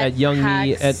originally met At at Young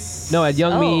Me Hacks- at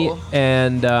Young Me Oh.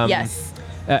 and Yes.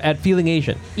 at Feeling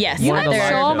Asian. Yes. You One of had the live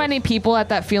so shows. many people at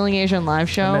that Feeling Asian live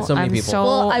show. met so many I'm people. so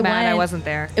Well, I mad I went- wasn't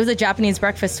there. It was a Japanese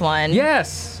breakfast one.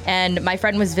 Yes. And my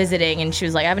friend was visiting and she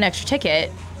was like, I have an extra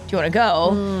ticket. Do you want to go?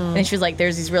 And she was like,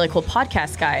 there's these really cool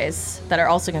podcast guys that are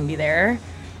also going to be there.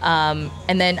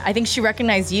 And then I think she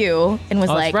recognized you and was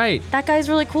Oh, that's like, right. that guy's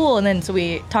really cool. And then so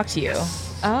we talked to you.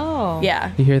 Oh.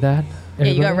 Yeah. You hear that? Yeah,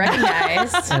 you got everybody?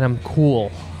 recognized. And I'm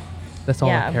cool. That's all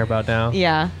I Yeah. care about now.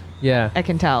 Yeah, Yeah. I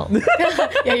can tell.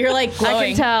 Yeah, you're like I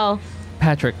glowing. can tell.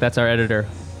 Patrick, that's our editor.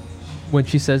 When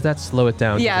she says that, slow it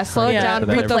down. Yeah, Just a slow it tiny bit down. so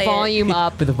that Put the Play it. volume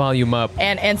up. Put the volume up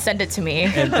And send it to me.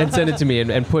 and send it to me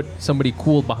and put somebody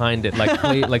cool behind it,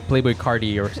 like Playboy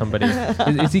Cardi or somebody.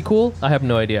 Is he cool? I have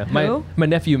no idea. Who? My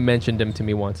nephew mentioned him to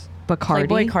me once. Bacardi.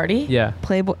 Playboy Cardi? Yeah.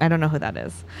 Playboy. I don't know who that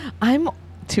is. I'm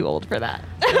too old for that.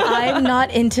 I'm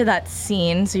not into that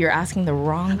scene, so you're asking the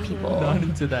wrong people. Not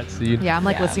into that scene. Yeah, I'm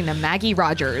like Yeah. listening to Maggie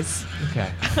Rogers. Okay.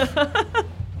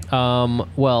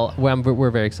 Well,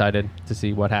 we're very excited to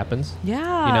see what happens.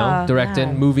 Yeah. Directing,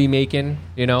 yeah. movie making.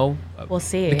 We'll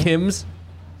see. The Kims.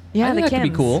 Yeah, I think the that could be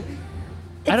Kims. cool.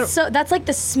 I don't- It's so that's like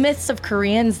the Smiths of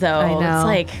Koreans, though. I know. It's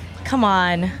like, come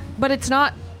on. But it's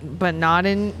not. But not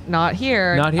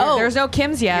here. Not here. Oh, There's no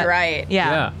Kims yet. You're right. Yeah.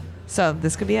 Yeah. So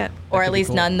this could be it. Or could at be least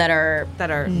cool. none that are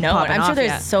Known. I'm sure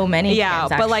there's so many. Yeah,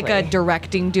 Kims, but like a actually.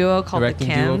 directing duo called Directing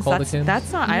the duo Kims. called the that's, Kims?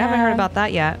 that's not. I Yeah. haven't heard about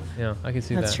that yet. Yeah, I can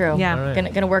see That's that. true. Yeah. All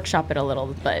right. Gonna workshop it a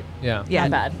little, but Yeah. Yeah.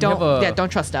 Not bad. Don't. You have a- Yeah. Don't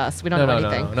trust us. We don't No, know no,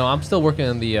 anything. no. I'm still working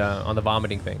on the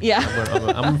vomiting thing. Yeah. I'm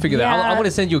gonna figure that out. I'm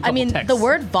gonna send you a couple I mean, texts. the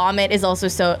word vomit is also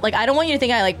so like I don't want you to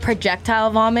think I like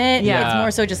projectile vomit. Yeah. It's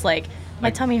more so just like my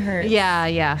Like- tummy hurts. Yeah.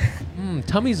 Yeah.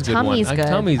 Tummy's a good Tummy's one. good.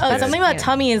 Tummy's Oh, good. something about Yeah.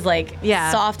 tummy is like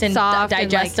Yeah. soft and and, like,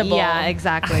 digestible. yeah.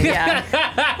 Exactly.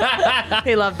 Yeah.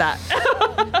 They love that.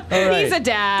 All right. He's a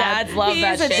dad. Dads love He's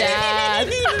that a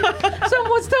shit. dad.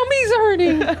 Someone's tummy's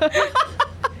hurting.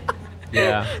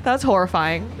 Yeah. That's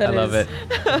horrifying. I love it.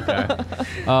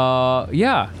 Okay.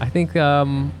 Yeah, I think.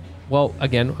 Well,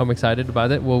 again, I'm excited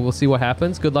about it. We'll see what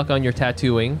happens. Good luck on your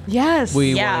tattooing. Yes. Yeah.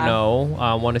 We want to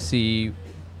know. Want to see.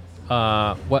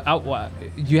 What?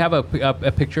 Do you have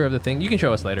a picture of the thing? You can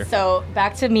show us later. So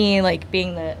back to me like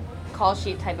being the call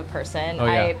sheet type of person. Oh,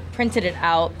 yeah. I printed it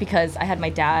out because I had my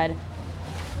dad.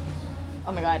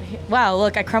 Oh my god! Wow,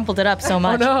 look, I crumpled it up so Oh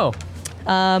much. no.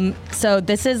 So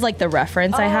this is like the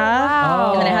reference I have,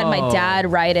 wow. and then I had my Oh.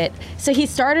 dad write it. So he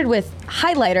started with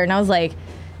highlighter, and I was like,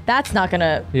 "That's not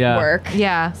gonna Yeah. work."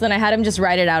 Yeah. So then I had him just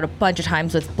write it out a bunch of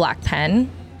times with black pen.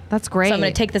 That's great. So I'm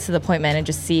gonna take this to the appointment and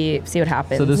just see what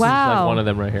happens. So this is like Wow. one of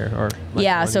them right here, or like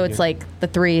yeah, one so you it's do. like the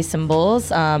three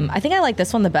symbols. I think I like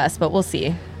this one the best, but we'll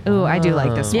see. Ooh, I do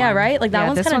like this one. Yeah, right? Like that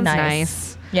one's this kind of one's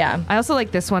nice. Yeah. I also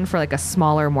like this one for like a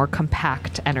smaller, more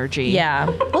compact energy. Yeah.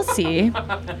 We'll see.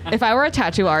 If I were a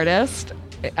tattoo artist,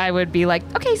 I would be like,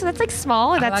 okay, so that's like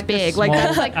small and that's big. Like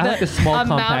that's like the small,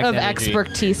 amount of energy.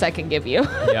 expertise I can give you.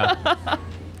 Yeah.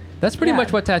 That's pretty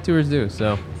much what tattooers do.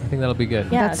 So I think that'll be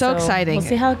good. Yeah, That's so exciting. We'll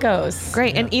see how it goes.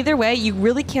 Great. And either way, you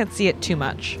really can't see it too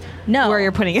much. No. Where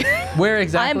you're putting it. Where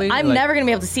exactly? I'm never going to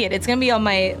be able to see it. It's going to be on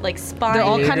my like spine. They're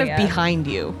all kind of area. behind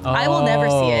you. I will never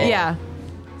see it. Yeah.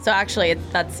 So actually,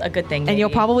 that's a good thing. And you'll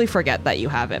maybe. probably forget that you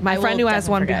have it. My I friend will who has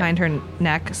one definitely behind her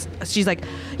neck, she's like,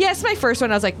 yes, my first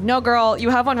one. I was like, no, girl, you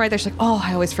have one right there. She's like, oh,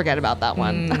 I always forget about that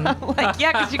one. Like,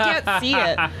 yeah, because you can't see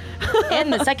it.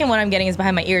 And the second one I'm getting is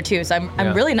behind my ear too. So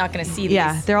I'm really not going to see these.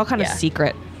 Yeah, they're all kind of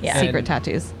secret. Yeah. Secret And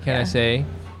tattoos. Can I say,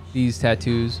 these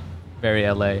tattoos, very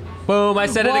LA. Boom! I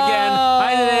said it again.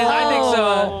 I think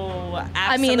so.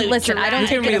 I mean, listen, I don't It's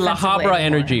take gonna it be La offensively Habra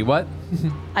anymore. energy. What?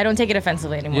 I don't take it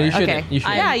offensively anymore. Yeah, you shouldn't. Okay. You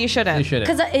shouldn't. Yeah, you shouldn't. You shouldn't.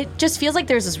 Because it just feels like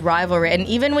there's this rivalry. And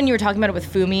even when you were talking about it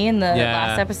with Fumi in the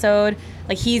last episode,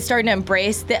 like he's starting to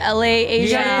embrace the LA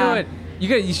Asian. You gotta do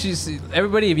it. You should see,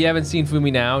 everybody, if you haven't seen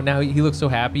Fumi now he looks so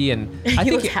happy and I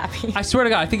think looks happy. I swear to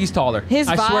God, I think he's taller. His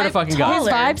I vibe, swear to fucking God. His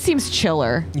vibe seems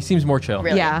chiller. He seems more chill.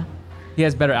 Really? Yeah. He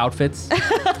has better outfits.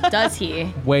 Does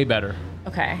he? Way better.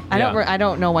 Okay. I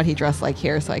don't know what he dressed like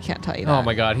here, so I can't tell you that. Oh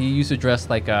my God, he used to dress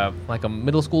like a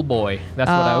middle school boy. That's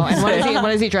what I would and say.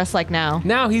 what is he dressed like now?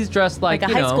 Now he's dressed like Like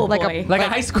a you high know, school like boy. a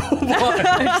high school boy.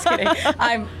 I'm just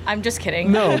kidding. I'm just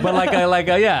kidding. No, but like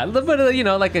a yeah, but you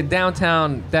know, like a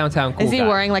downtown cool Is he guy.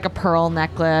 wearing like a pearl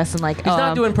necklace and like He's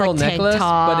not doing pearl like tank necklace,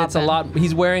 top but it's a and- lot.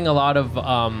 He's wearing a lot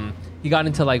of. He got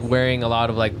into like wearing a lot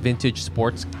of like vintage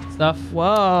sports stuff. Whoa.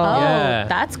 Oh, Yeah.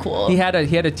 that's cool. He had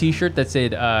a T-shirt that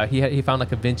said he found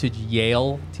like a vintage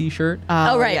Yale T-shirt.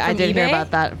 Oh, right, Yeah, I from did hear eBay?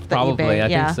 about that. the Probably, eBay, I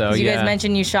yeah. think so. 'Cause you yeah. guys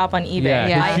mentioned you shop on eBay. Yeah,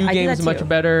 his shoe I do game's that much too.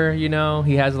 better. You know,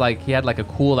 he had like a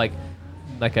cool like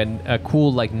a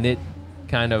cool like knit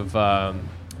kind of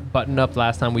button up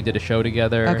last time we did a show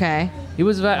together. Okay. He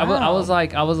was. I Wow. was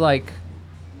like,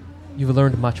 you've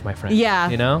learned much, my friend. Yeah.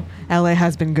 You know, LA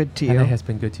has been good to you. LA has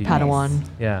been good to you. Padawan.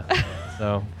 Yeah.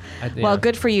 So. Well,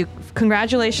 good for you.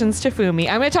 Congratulations to Fumi.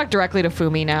 I'm going to talk directly to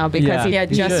Fumi now because Yeah,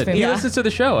 he just should. Fumi. He Yeah. listens to the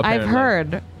show. I've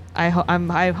Apparently. heard.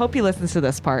 I hope he listens to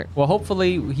this part. Well,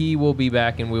 hopefully he will be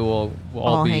back and we'll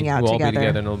all hang out be together.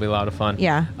 together and it'll be a lot of fun.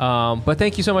 Yeah. But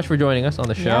thank you so much for joining us on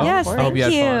the show. Yes, I hope you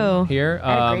had thank fun you. here.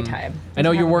 I had a great time. I Thanks know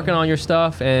for you're having working me. on your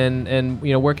stuff and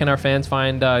you know where can our fans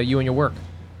find you and your work?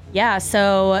 Yeah,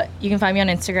 so you can find me on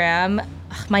Instagram.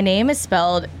 My name is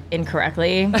spelled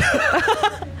incorrectly.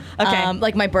 Okay.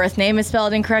 Like my birth name is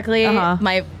spelled incorrectly.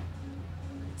 Uh-huh.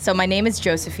 So my name is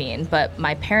Josephine, but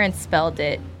my parents spelled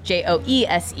it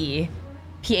JoeSephigne.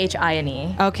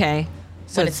 Okay.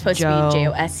 So When it's supposed to be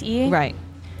Jose. Right.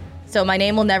 So my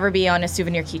name will never be on a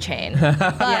souvenir keychain.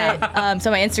 But so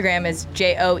my Instagram is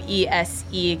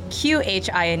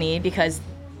JoeSequhine because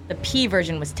the P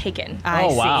version was taken. I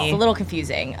Oh, wow. see. It's a little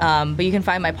confusing. But you can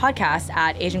find my podcast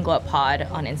at Asian Glow Up Pod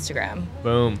on Instagram.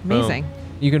 Boom. Amazing. Boom.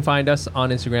 You can find us on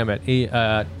Instagram at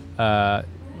my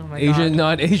Asian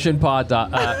Not Asian Pod.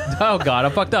 Oh God,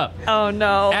 I'm fucked up. Oh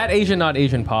no. At Asian Not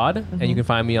Asian Pod, and you can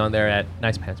find me on there at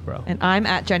Nice Pants Bro. And I'm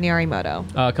at Jenny Arimoto.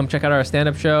 Come check out our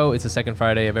stand-up show. It's the second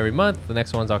Friday of every month. The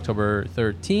next one's October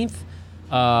 13th.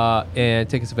 And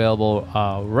tickets available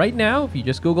right now if you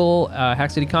just Google Hack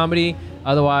City Comedy.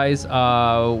 Otherwise,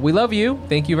 we love you.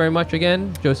 Thank you very much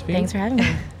again, Josephine. Thanks for having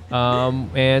me.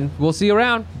 And we'll see you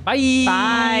around. Bye.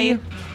 Bye.